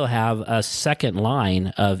also have a second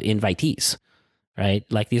line of invitees. Right?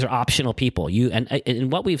 Like these are optional people.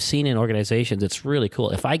 And what we've seen in organizations, it's really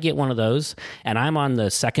cool. If I get one of those and I'm on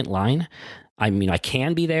the second line, I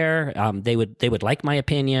can be there. They would like my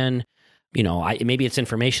opinion. Maybe it's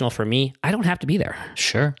informational for me. I don't have to be there.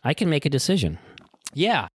 Sure. I can make a decision.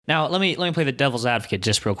 Yeah. Now let me play the devil's advocate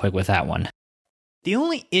just real quick with that one. The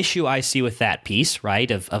only issue I see with that piece,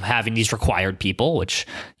 right, of having these required people, which,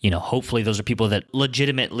 hopefully those are people that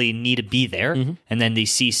legitimately need to be there, and then the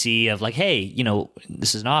CC of like, hey,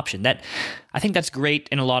 this is an option. That I think that's great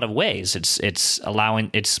in a lot of ways. It's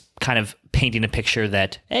kind of painting a picture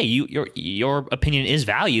that, hey, your opinion is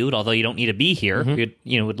valued, although you don't need to be here.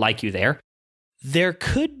 Would like you there. There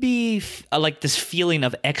could be like this feeling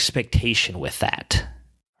of expectation with that,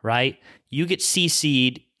 right? You get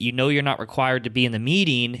CC'd, you're not required to be in the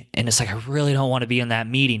meeting, and it's like, I really don't want to be in that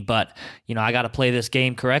meeting, but, I got to play this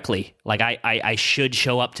game correctly. Like, I should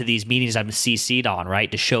show up to these meetings I'm CC'd on, right,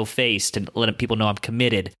 to show face, to let people know I'm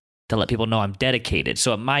committed, to let people know I'm dedicated.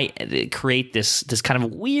 So it might create this kind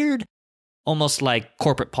of weird, almost like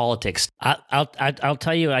corporate politics. I'll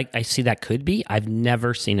tell you, I see that could be. I've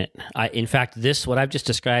never seen it. In fact, what I've just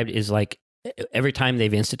described is like, every time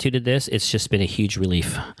they've instituted this, it's just been a huge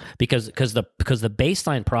relief because the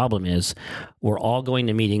baseline problem is we're all going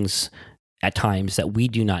to meetings at times that we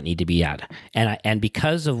do not need to be at, and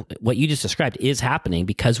because of what you just described is happening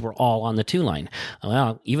because we're all on the two line.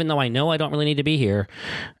 Well, even though I know I don't really need to be here,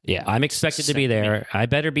 I'm expected to be there. I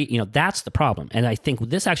better be. That's the problem, and I think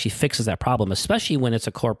this actually fixes that problem, especially when it's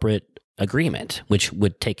a corporate agreement, which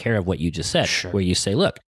would take care of what you just said, where you say,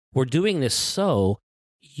 look, we're doing this so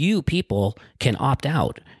you people can opt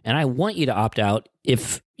out. And I want you to opt out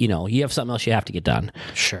if, you have something else you have to get done.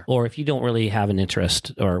 Sure. Or if you don't really have an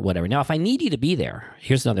interest or whatever. Now, if I need you to be there,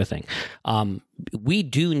 here's another thing. We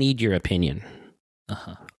do need your opinion.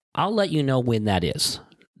 I'll let you know when that is.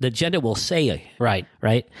 The agenda will say, right.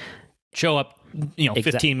 Show up,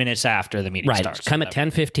 15 minutes after the meeting starts. Come at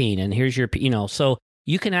 10:15 and here's your, so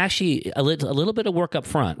you can actually, a little bit of work up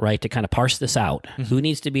front, right, to kind of parse this out. Who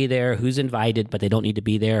needs to be there? Who's invited, but they don't need to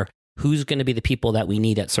be there? Who's going to be the people that we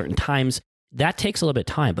need at certain times? That takes a little bit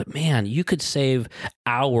of time, but man, you could save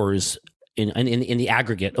hours in the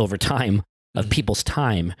aggregate over time of people's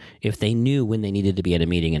time if they knew when they needed to be at a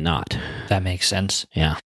meeting and not. That makes sense.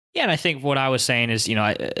 Yeah. Yeah, and I think what I was saying is,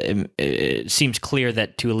 it seems clear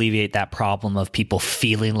that to alleviate that problem of people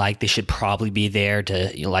feeling like they should probably be there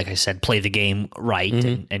to, like I said, play the game right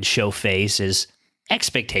and show face is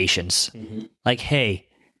expectations. Like, hey,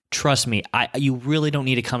 trust me, you really don't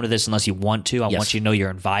need to come to this unless you want to. I want you to know you're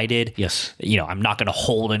invited. Yes. I'm not going to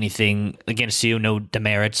hold anything against you. No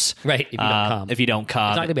demerits. Right. If you don't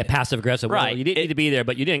come. It's not going to be a passive aggressive. Right. Well, you didn't need to be there,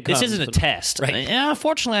 but you didn't come. This isn't a test. Right. Yeah,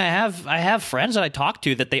 unfortunately, I have friends that I talk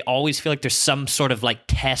to that they always feel like there's some sort of like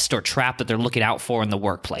test or trap that they're looking out for in the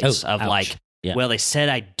workplace well, they said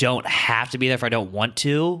I don't have to be there if I don't want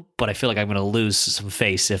to, but I feel like I'm going to lose some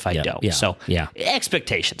face if I don't. Yeah. So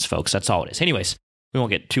expectations, folks. That's all it is. Anyways. We won't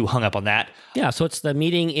get too hung up on that. Yeah, so it's the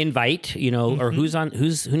meeting invite, or who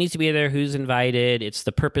needs to be there, who's invited. It's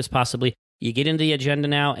the purpose, possibly. You get into the agenda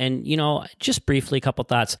now, and just briefly, a couple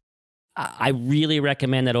thoughts. I really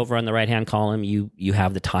recommend that over on the right-hand column, you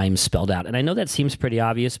have the time spelled out. And I know that seems pretty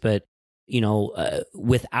obvious, but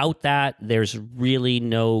without that, there's really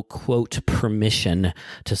no quote permission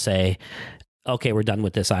to say, okay, we're done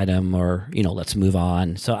with this item, or let's move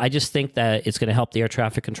on. So I just think that it's going to help the air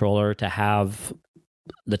traffic controller to have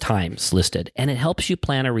the times listed, and it helps you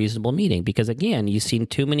plan a reasonable meeting, because again, you've seen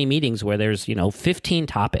too many meetings where there's 15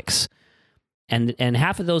 topics and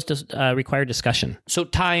half of those require discussion. So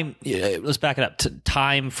time, let's back it up to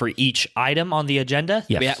time for each item on the agenda.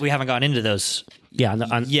 Yes. We haven't gone into those. Yeah,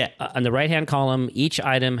 on the right hand column, each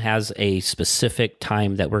item has a specific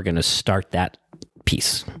time that we're going to start that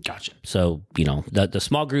piece. Gotcha. So the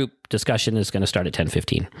small group discussion is going to start at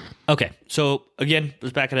 10:15. Okay, so again,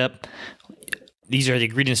 let's back it up. These are the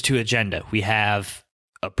ingredients to agenda. We have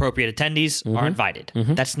appropriate attendees are invited.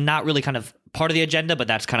 That's not really kind of part of the agenda, but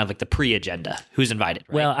that's kind of like the pre-agenda. Who's invited?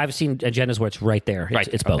 Right? Well, I've seen agendas where it's right there.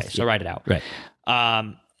 It's both. Okay, so write it out. Right.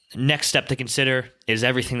 Next step to consider is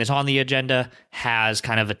everything that's on the agenda has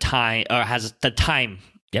kind of a time, or has the time.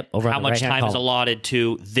 Yep. Over how on the much right-hand time is column. allotted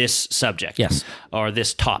to this subject. Yes. Or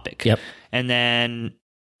this topic. Yep. And then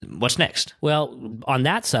what's next? Well, on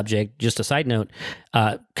that subject, just a side note,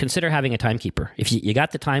 consider having a timekeeper. If you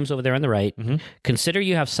got the times over there on the right, consider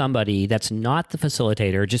you have somebody that's not the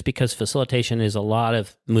facilitator, just because facilitation is a lot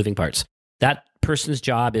of moving parts. That person's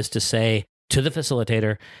job is to say to the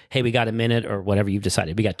facilitator, hey, we got a minute, or whatever you've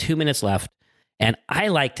decided. We got 2 minutes left. And I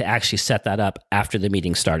like to actually set that up after the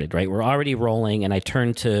meeting started, right? We're already rolling, and I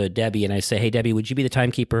turn to Debbie and I say, hey, Debbie, would you be the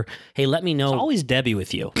timekeeper? Hey, let me know. It's always Debbie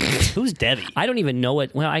with you. Who's Debbie? I don't even know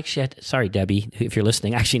it. Well, actually, sorry, Debbie, if you're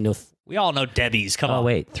listening. I actually know. We all know Debbies. Come on. Oh,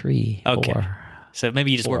 wait, 3, okay. 4. So maybe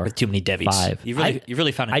you just work with too many Debbies. 5. You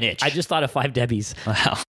really found a niche. I just thought of 5 Debbies.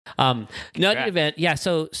 Wow. No, in any event, yeah.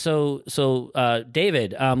 So,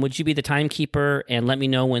 David, would you be the timekeeper and let me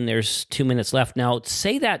know when there's 2 minutes left? Now,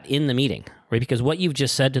 say that in the meeting, right? Because what you've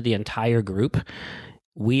just said to the entire group,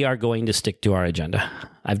 we are going to stick to our agenda.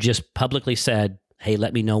 I've just publicly said, hey,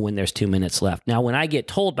 let me know when there's 2 minutes left. Now, when I get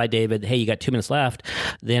told by David, hey, you got 2 minutes left,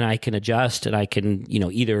 then I can adjust, and I can,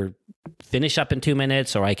 either finish up in 2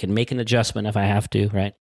 minutes, or I can make an adjustment if I have to,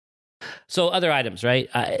 right? So other items, right?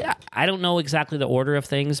 I don't know exactly the order of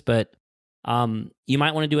things, but you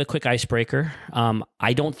might want to do a quick icebreaker.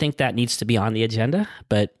 I don't think that needs to be on the agenda,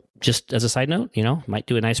 but just as a side note, might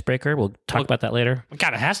do an icebreaker. We'll talk about that later. It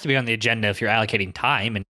kind of has to be on the agenda if you're allocating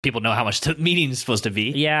time and people know how much the meeting is supposed to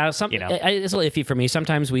be. Yeah, it's a little iffy for me.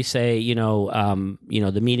 Sometimes we say,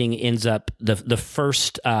 the meeting ends up the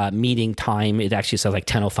first meeting time. It actually says like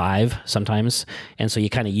 10:05 sometimes, and so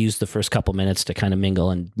you kind of use the first couple minutes to kind of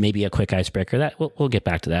mingle and maybe a quick icebreaker. That we'll get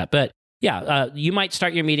back to that, but. Yeah, you might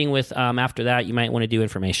start your meeting with, after that, you might want to do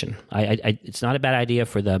information. It's not a bad idea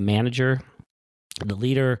for the manager, the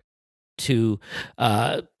leader, to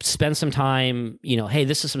spend some time, hey,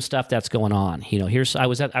 this is some stuff that's going on. I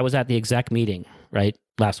was at the exec meeting, right,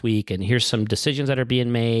 last week, and here's some decisions that are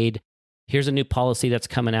being made. Here's a new policy that's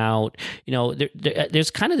coming out.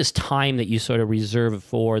 There's kind of this time that you sort of reserve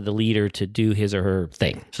for the leader to do his or her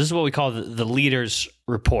thing. So this is what we call the leader's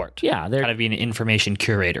report. Yeah. They're kind of being an information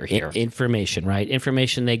curator here. Information, right?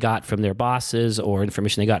 Information they got from their bosses or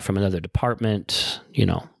information they got from another department,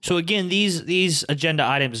 So again, these agenda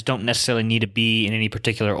items don't necessarily need to be in any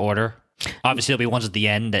particular order. Obviously, there'll be ones at the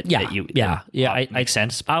end that makes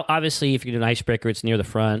sense. Obviously, if you do an icebreaker, it's near the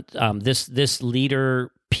front. This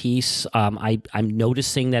leader piece. I'm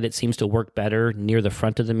noticing that it seems to work better near the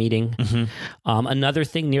front of the meeting. Another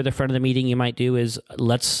thing near the front of the meeting you might do is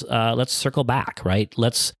let's circle back, right?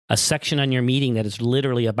 A section on your meeting that is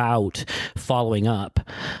literally about following up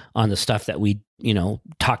on the stuff that we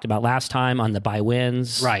talked about last time, on the buy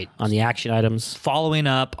wins, right? On the action items, following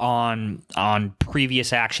up on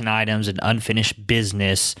previous action items and unfinished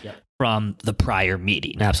business from the prior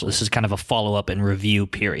meeting. Absolutely, so this is kind of a follow up and review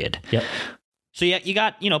period. Yep. So yeah, you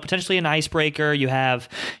got, potentially an icebreaker. You have,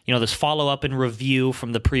 this follow-up and review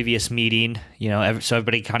from the previous meeting, so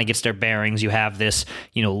everybody kind of gets their bearings. You have this,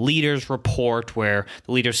 leaders report where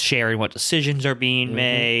the leaders sharing what decisions are being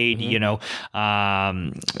made,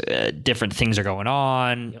 different things are going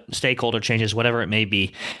on, stakeholder changes, whatever it may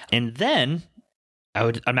be. And then I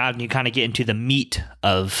would imagine you kind of get into the meat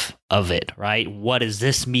of it, right? What is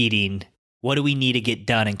this meeting? What do we need to get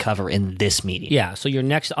done and cover in this meeting? Yeah, so your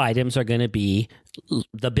next items are going to be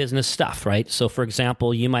the business stuff, right? So, for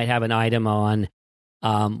example, you might have an item on,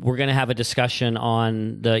 we're going to have a discussion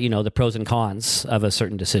on the pros and cons of a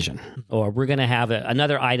certain decision. Or we're going to have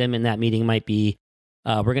another item in that meeting might be,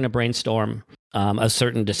 we're going to brainstorm a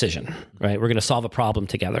certain decision, right? We're going to solve a problem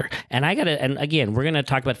together. And again, we're going to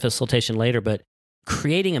talk about facilitation later, but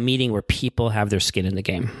creating a meeting where people have their skin in the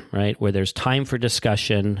game, right? Where there's time for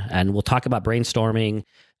discussion, and we'll talk about brainstorming.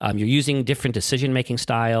 You're using different decision-making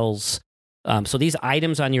styles. So these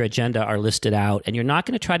items on your agenda are listed out, and you're not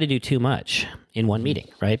going to try to do too much in one meeting,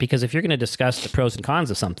 right? Because if you're going to discuss the pros and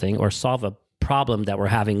cons of something or solve a problem that we're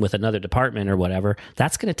having with another department or whatever,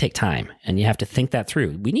 that's going to take time, and you have to think that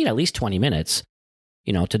through. We need at least 20 minutes,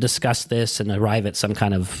 to discuss this and arrive at some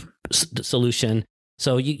kind of solution.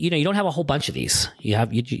 So you don't have a whole bunch of these. You have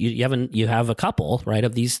a couple, right,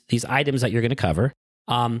 of these items that you're going to cover.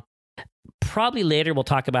 Probably later we'll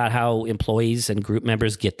talk about how employees and group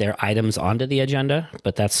members get their items onto the agenda,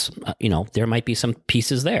 but that's there might be some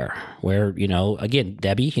pieces there where again,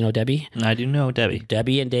 Debbie, Debbie. I do know Debbie.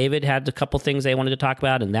 Debbie and David had a couple things they wanted to talk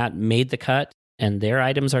about, and that made the cut, and their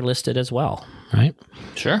items are listed as well, right?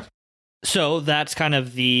 Sure. So that's kind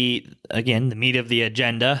of the meat of the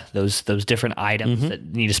agenda, those different items that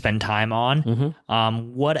you need to spend time on.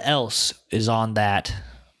 What else is on that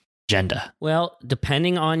agenda? Well,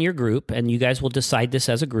 depending on your group, and you guys will decide this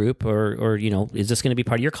as a group, or is this going to be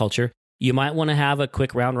part of your culture, you might want to have a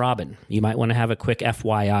quick round robin. You might want to have a quick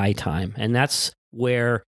FYI time. And that's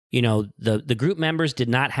where, the group members did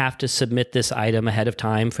not have to submit this item ahead of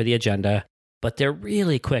time for the agenda, but they're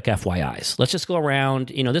really quick FYIs. Let's just go around.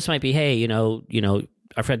 This might be, hey,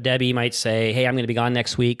 our friend Debbie might say, hey, I'm going to be gone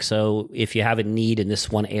next week, so if you have a need in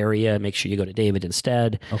this one area, make sure you go to David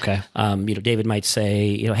instead. Okay. David might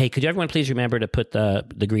say, hey, could everyone please remember to put the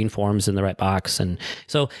green forms in the right box? And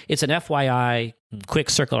so it's an FYI,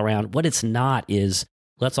 quick circle around. What it's not is,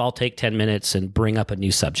 let's all take 10 minutes and bring up a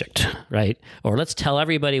new subject, right? Or let's tell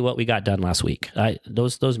everybody what we got done last week.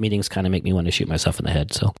 Those meetings kind of make me want to shoot myself in the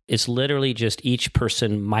head. So it's literally just each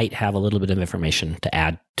person might have a little bit of information to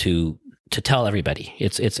add to tell everybody.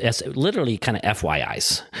 It's literally kind of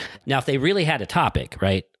FYIs. Now, if they really had a topic,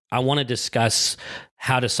 right? I want to discuss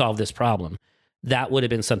how to solve this problem. That would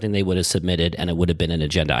have been something they would have submitted, and it would have been an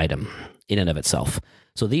agenda item in and of itself.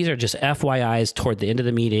 So these are just FYIs toward the end of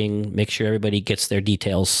the meeting. Make sure everybody gets their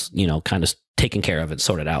details, kind of taken care of and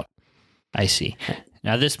sorted out. I see.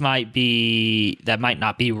 Now, that might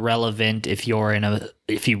not be relevant if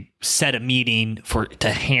you set a meeting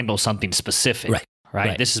to handle something specific.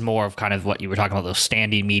 Right. This is more of kind of what you were talking about, those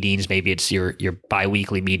standing meetings. Maybe it's your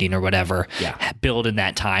bi-weekly meeting or whatever. Yeah. Build in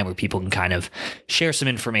that time where people can kind of share some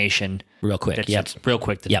information real quick. That's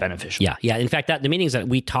beneficial. Yeah. In fact, the meetings that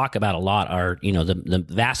we talk about a lot are, the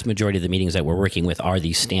vast majority of the meetings that we're working with are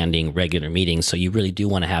these standing regular meetings. So you really do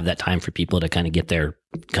want to have that time for people to kind of get their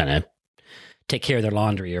take care of their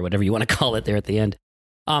laundry or whatever you want to call it there at the end.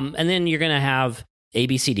 And then you're going to have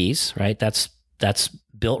ABCDs, right? That's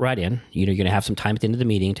built right in. You're going to have some time at the end of the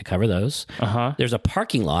meeting to cover those. There's a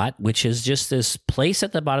parking lot, which is just this place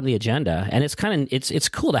at the bottom of the agenda, and it's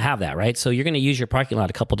cool to have that, right? So you're going to use your parking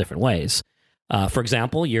lot a couple different ways. For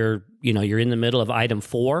example, you're in the middle of item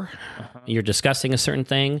 4, you're discussing a certain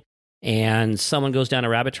thing, and someone goes down a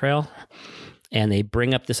rabbit trail, and they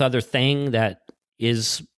bring up this other thing that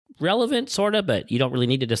is relevant, sort of, but you don't really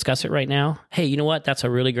need to discuss it right now. Hey, you know what? That's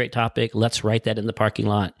a really great topic. Let's write that in the parking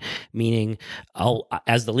lot. Meaning,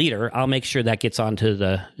 as the leader, I'll make sure that gets onto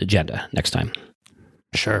the agenda next time.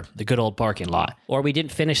 Sure. The good old parking lot. Or we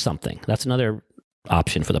didn't finish something. That's another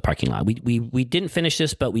option for the parking lot. We didn't finish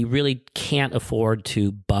this, but we really can't afford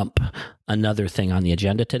to bump another thing on the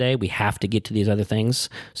agenda today. We have to get to these other things.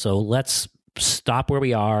 So let's stop where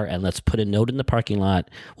we are and let's put a note in the parking lot.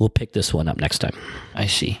 We'll pick this one up next time. I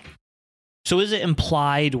see. So is it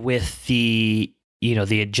implied with the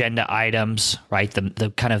agenda items, right?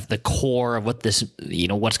 The kind of the core of what this,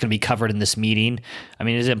 what's going to be covered in this meeting. I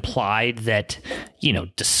mean, is it implied that,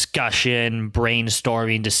 discussion,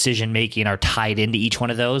 brainstorming, decision making are tied into each one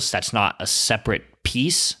of those? That's not a separate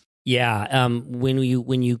piece? Yeah. When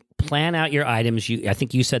you plan out your items, I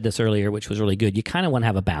think you said this earlier, which was really good. You kind of want to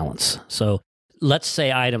have a balance. So let's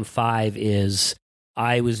say item 5 is,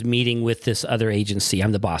 I was meeting with this other agency.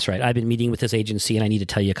 I'm the boss, right? I've been meeting with this agency and I need to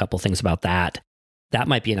tell you a couple things about that. That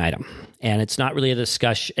might be an item. And it's not really a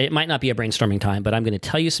discussion. It might not be a brainstorming time, but I'm going to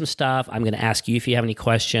tell you some stuff. I'm going to ask you if you have any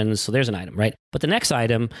questions. So there's an item, right? But the next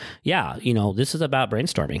item, this is about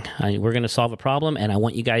brainstorming. We're going to solve a problem and I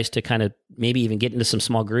want you guys to kind of maybe even get into some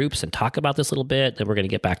small groups and talk about this a little bit. Then we're going to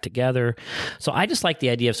get back together. So I just like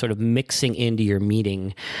the idea of sort of mixing into your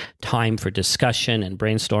meeting time for discussion and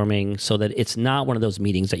brainstorming so that it's not one of those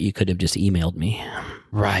meetings that you could have just emailed me.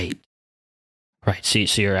 Right. Right. So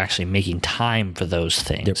you're actually making time for those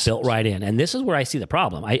things. They're built right in. And this is where I see the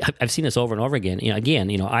problem. I've seen this over and over again.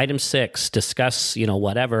 Item 6, discuss,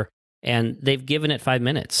 whatever. And they've given it 5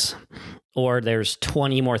 minutes. Or there's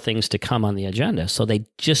 20 more things to come on the agenda. So they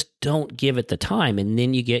just don't give it the time. And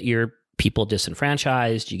then you get your people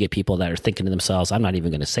disenfranchised. You get people that are thinking to themselves, I'm not even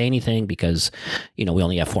going to say anything because, we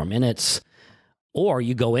only have 4 minutes. Or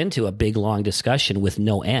you go into a big, long discussion with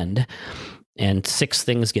no end. And 6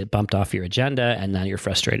 things get bumped off your agenda, and now you're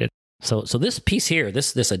frustrated. So this piece here,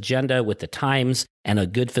 this agenda with the times and a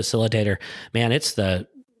good facilitator, man, it's the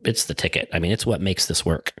ticket. I mean, it's what makes this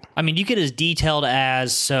work. I mean, you get as detailed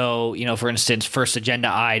as, for instance, first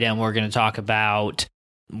agenda item, we're going to talk about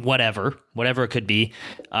whatever it could be.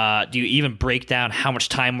 Do you even break down how much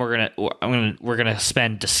time we're gonna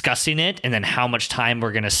spend discussing it, and then how much time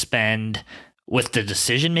we're going to spend with the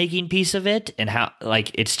decision-making piece of it, and how,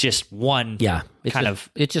 it's just one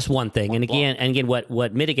it's just one thing. And again,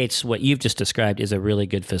 what mitigates what you've just described is a really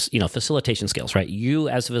good, facilitation skills, right? You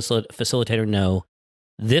as a facilitator know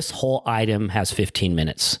this whole item has 15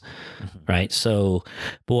 minutes, right? So,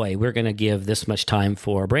 boy, we're going to give this much time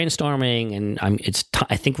for brainstorming, and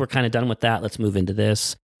I think we're kind of done with that. Let's move into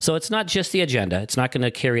this. So it's not just the agenda. It's not going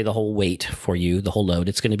to carry the whole weight for you, the whole load.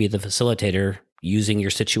 It's going to be the facilitator using your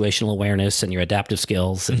situational awareness and your adaptive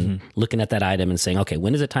skills and looking at that item and saying, okay,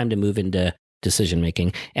 when is it time to move into decision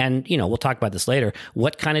making? And, we'll talk about this later.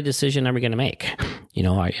 What kind of decision are we going to make?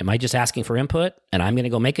 Am I just asking for input and I'm going to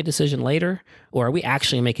go make a decision later? Or are we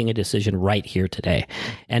actually making a decision right here today?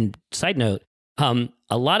 And side note,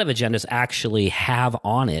 a lot of agendas actually have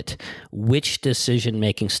on it which decision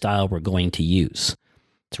making style we're going to use.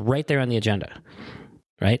 It's right there on the agenda.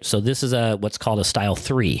 Right. So this is what's called a style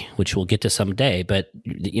 3, which we'll get to someday. But,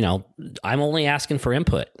 I'm only asking for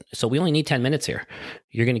input. So we only need 10 minutes here.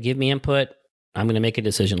 You're going to give me input. I'm going to make a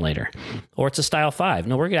decision later. Or it's a style 5.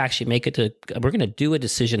 No, we're going to actually we're going to do a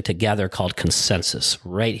decision together called consensus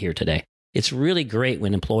right here today. It's really great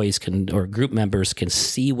when employees or group members can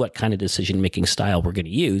see what kind of decision-making style we're going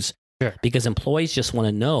to use. Sure. Because employees just want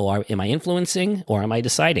to know, am I influencing or am I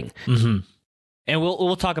deciding? Mm-hmm. And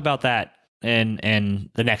we'll talk about that in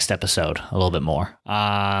the next episode a little bit more.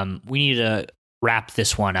 We need to wrap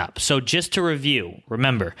this one up. So just to review,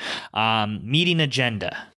 remember, meeting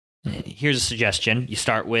agenda. Here's a suggestion. You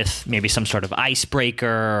start with maybe some sort of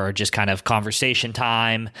icebreaker or just kind of conversation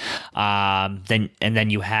time. Then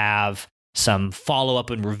you have some follow-up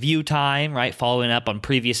and review time, right? Following up on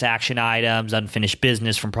previous action items, unfinished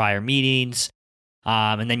business from prior meetings.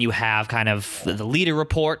 And then you have kind of the leader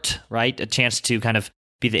report, right? A chance to kind of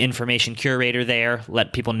be the information curator there,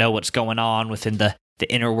 let people know what's going on within the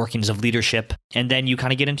inner workings of leadership. And then you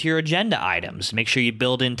kind of get into your agenda items. Make sure you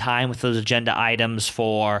build in time with those agenda items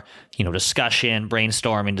for, discussion,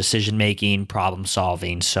 brainstorming, decision-making,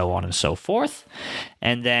 problem-solving, so on and so forth.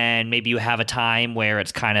 And then maybe you have a time where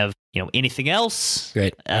it's kind of, anything else.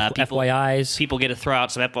 Great. FYIs. People get to throw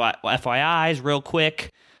out some FYIs real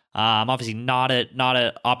quick. Obviously not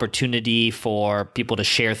a opportunity for people to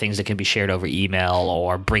share things that can be shared over email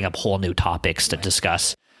or bring up whole new topics to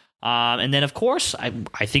discuss. And then, of course,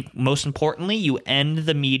 I think most importantly, you end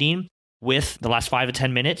the meeting with the last 5 to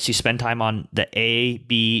 10 minutes. You spend time on the A,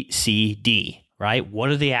 B, C, D, right? What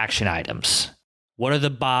are the action items? What are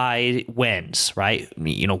the by whens, right?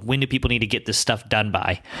 When do people need to get this stuff done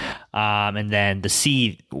by? And then the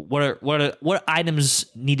C, what items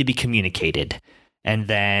need to be communicated? And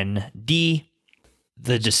then D,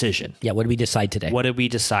 the decision. Yeah, what did we decide today? What did we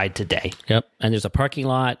decide today? Yep. And there's a parking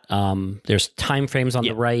lot. There's time frames on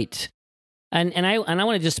the right. I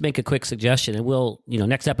want to just make a quick suggestion, and we'll,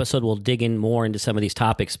 next episode we'll dig in more into some of these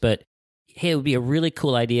topics. But hey, it would be a really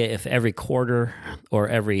cool idea if every quarter or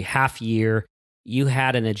every half year you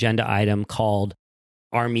had an agenda item called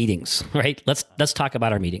our meetings, right? Let's talk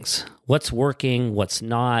about our meetings. What's working? What's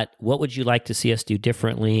not? What would you like to see us do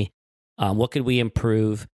differently? What could we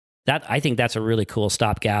improve? I think that's a really cool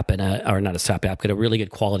stopgap or not a stopgap, but a really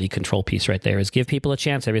good quality control piece right there. Is give people a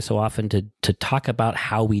chance every so often to talk about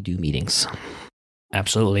how we do meetings.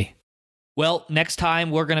 Absolutely. Well, next time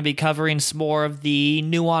we're going to be covering some more of the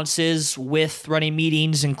nuances with running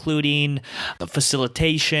meetings, including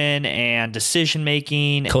facilitation and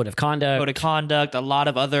decision-making. Code of conduct. A lot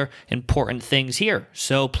of other important things here.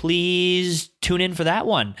 So please tune in for that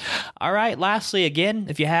one. All right. Lastly, again,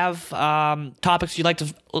 if you have topics you'd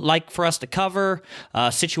like for us to cover,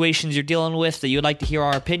 situations you're dealing with that you'd like to hear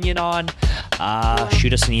our opinion on,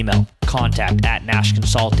 shoot us an email.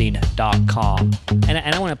 contact@nashconsulting.com. And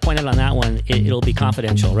I want to point out on that one, it'll be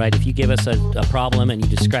confidential, right? If you give us a problem and you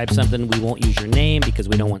describe something, we won't use your name because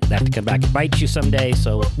we don't want that to come back and bite you someday.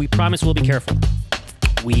 So we promise we'll be careful.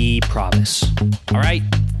 We promise. All right.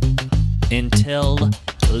 Until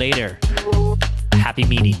later. Happy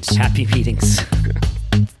meetings. Happy meetings.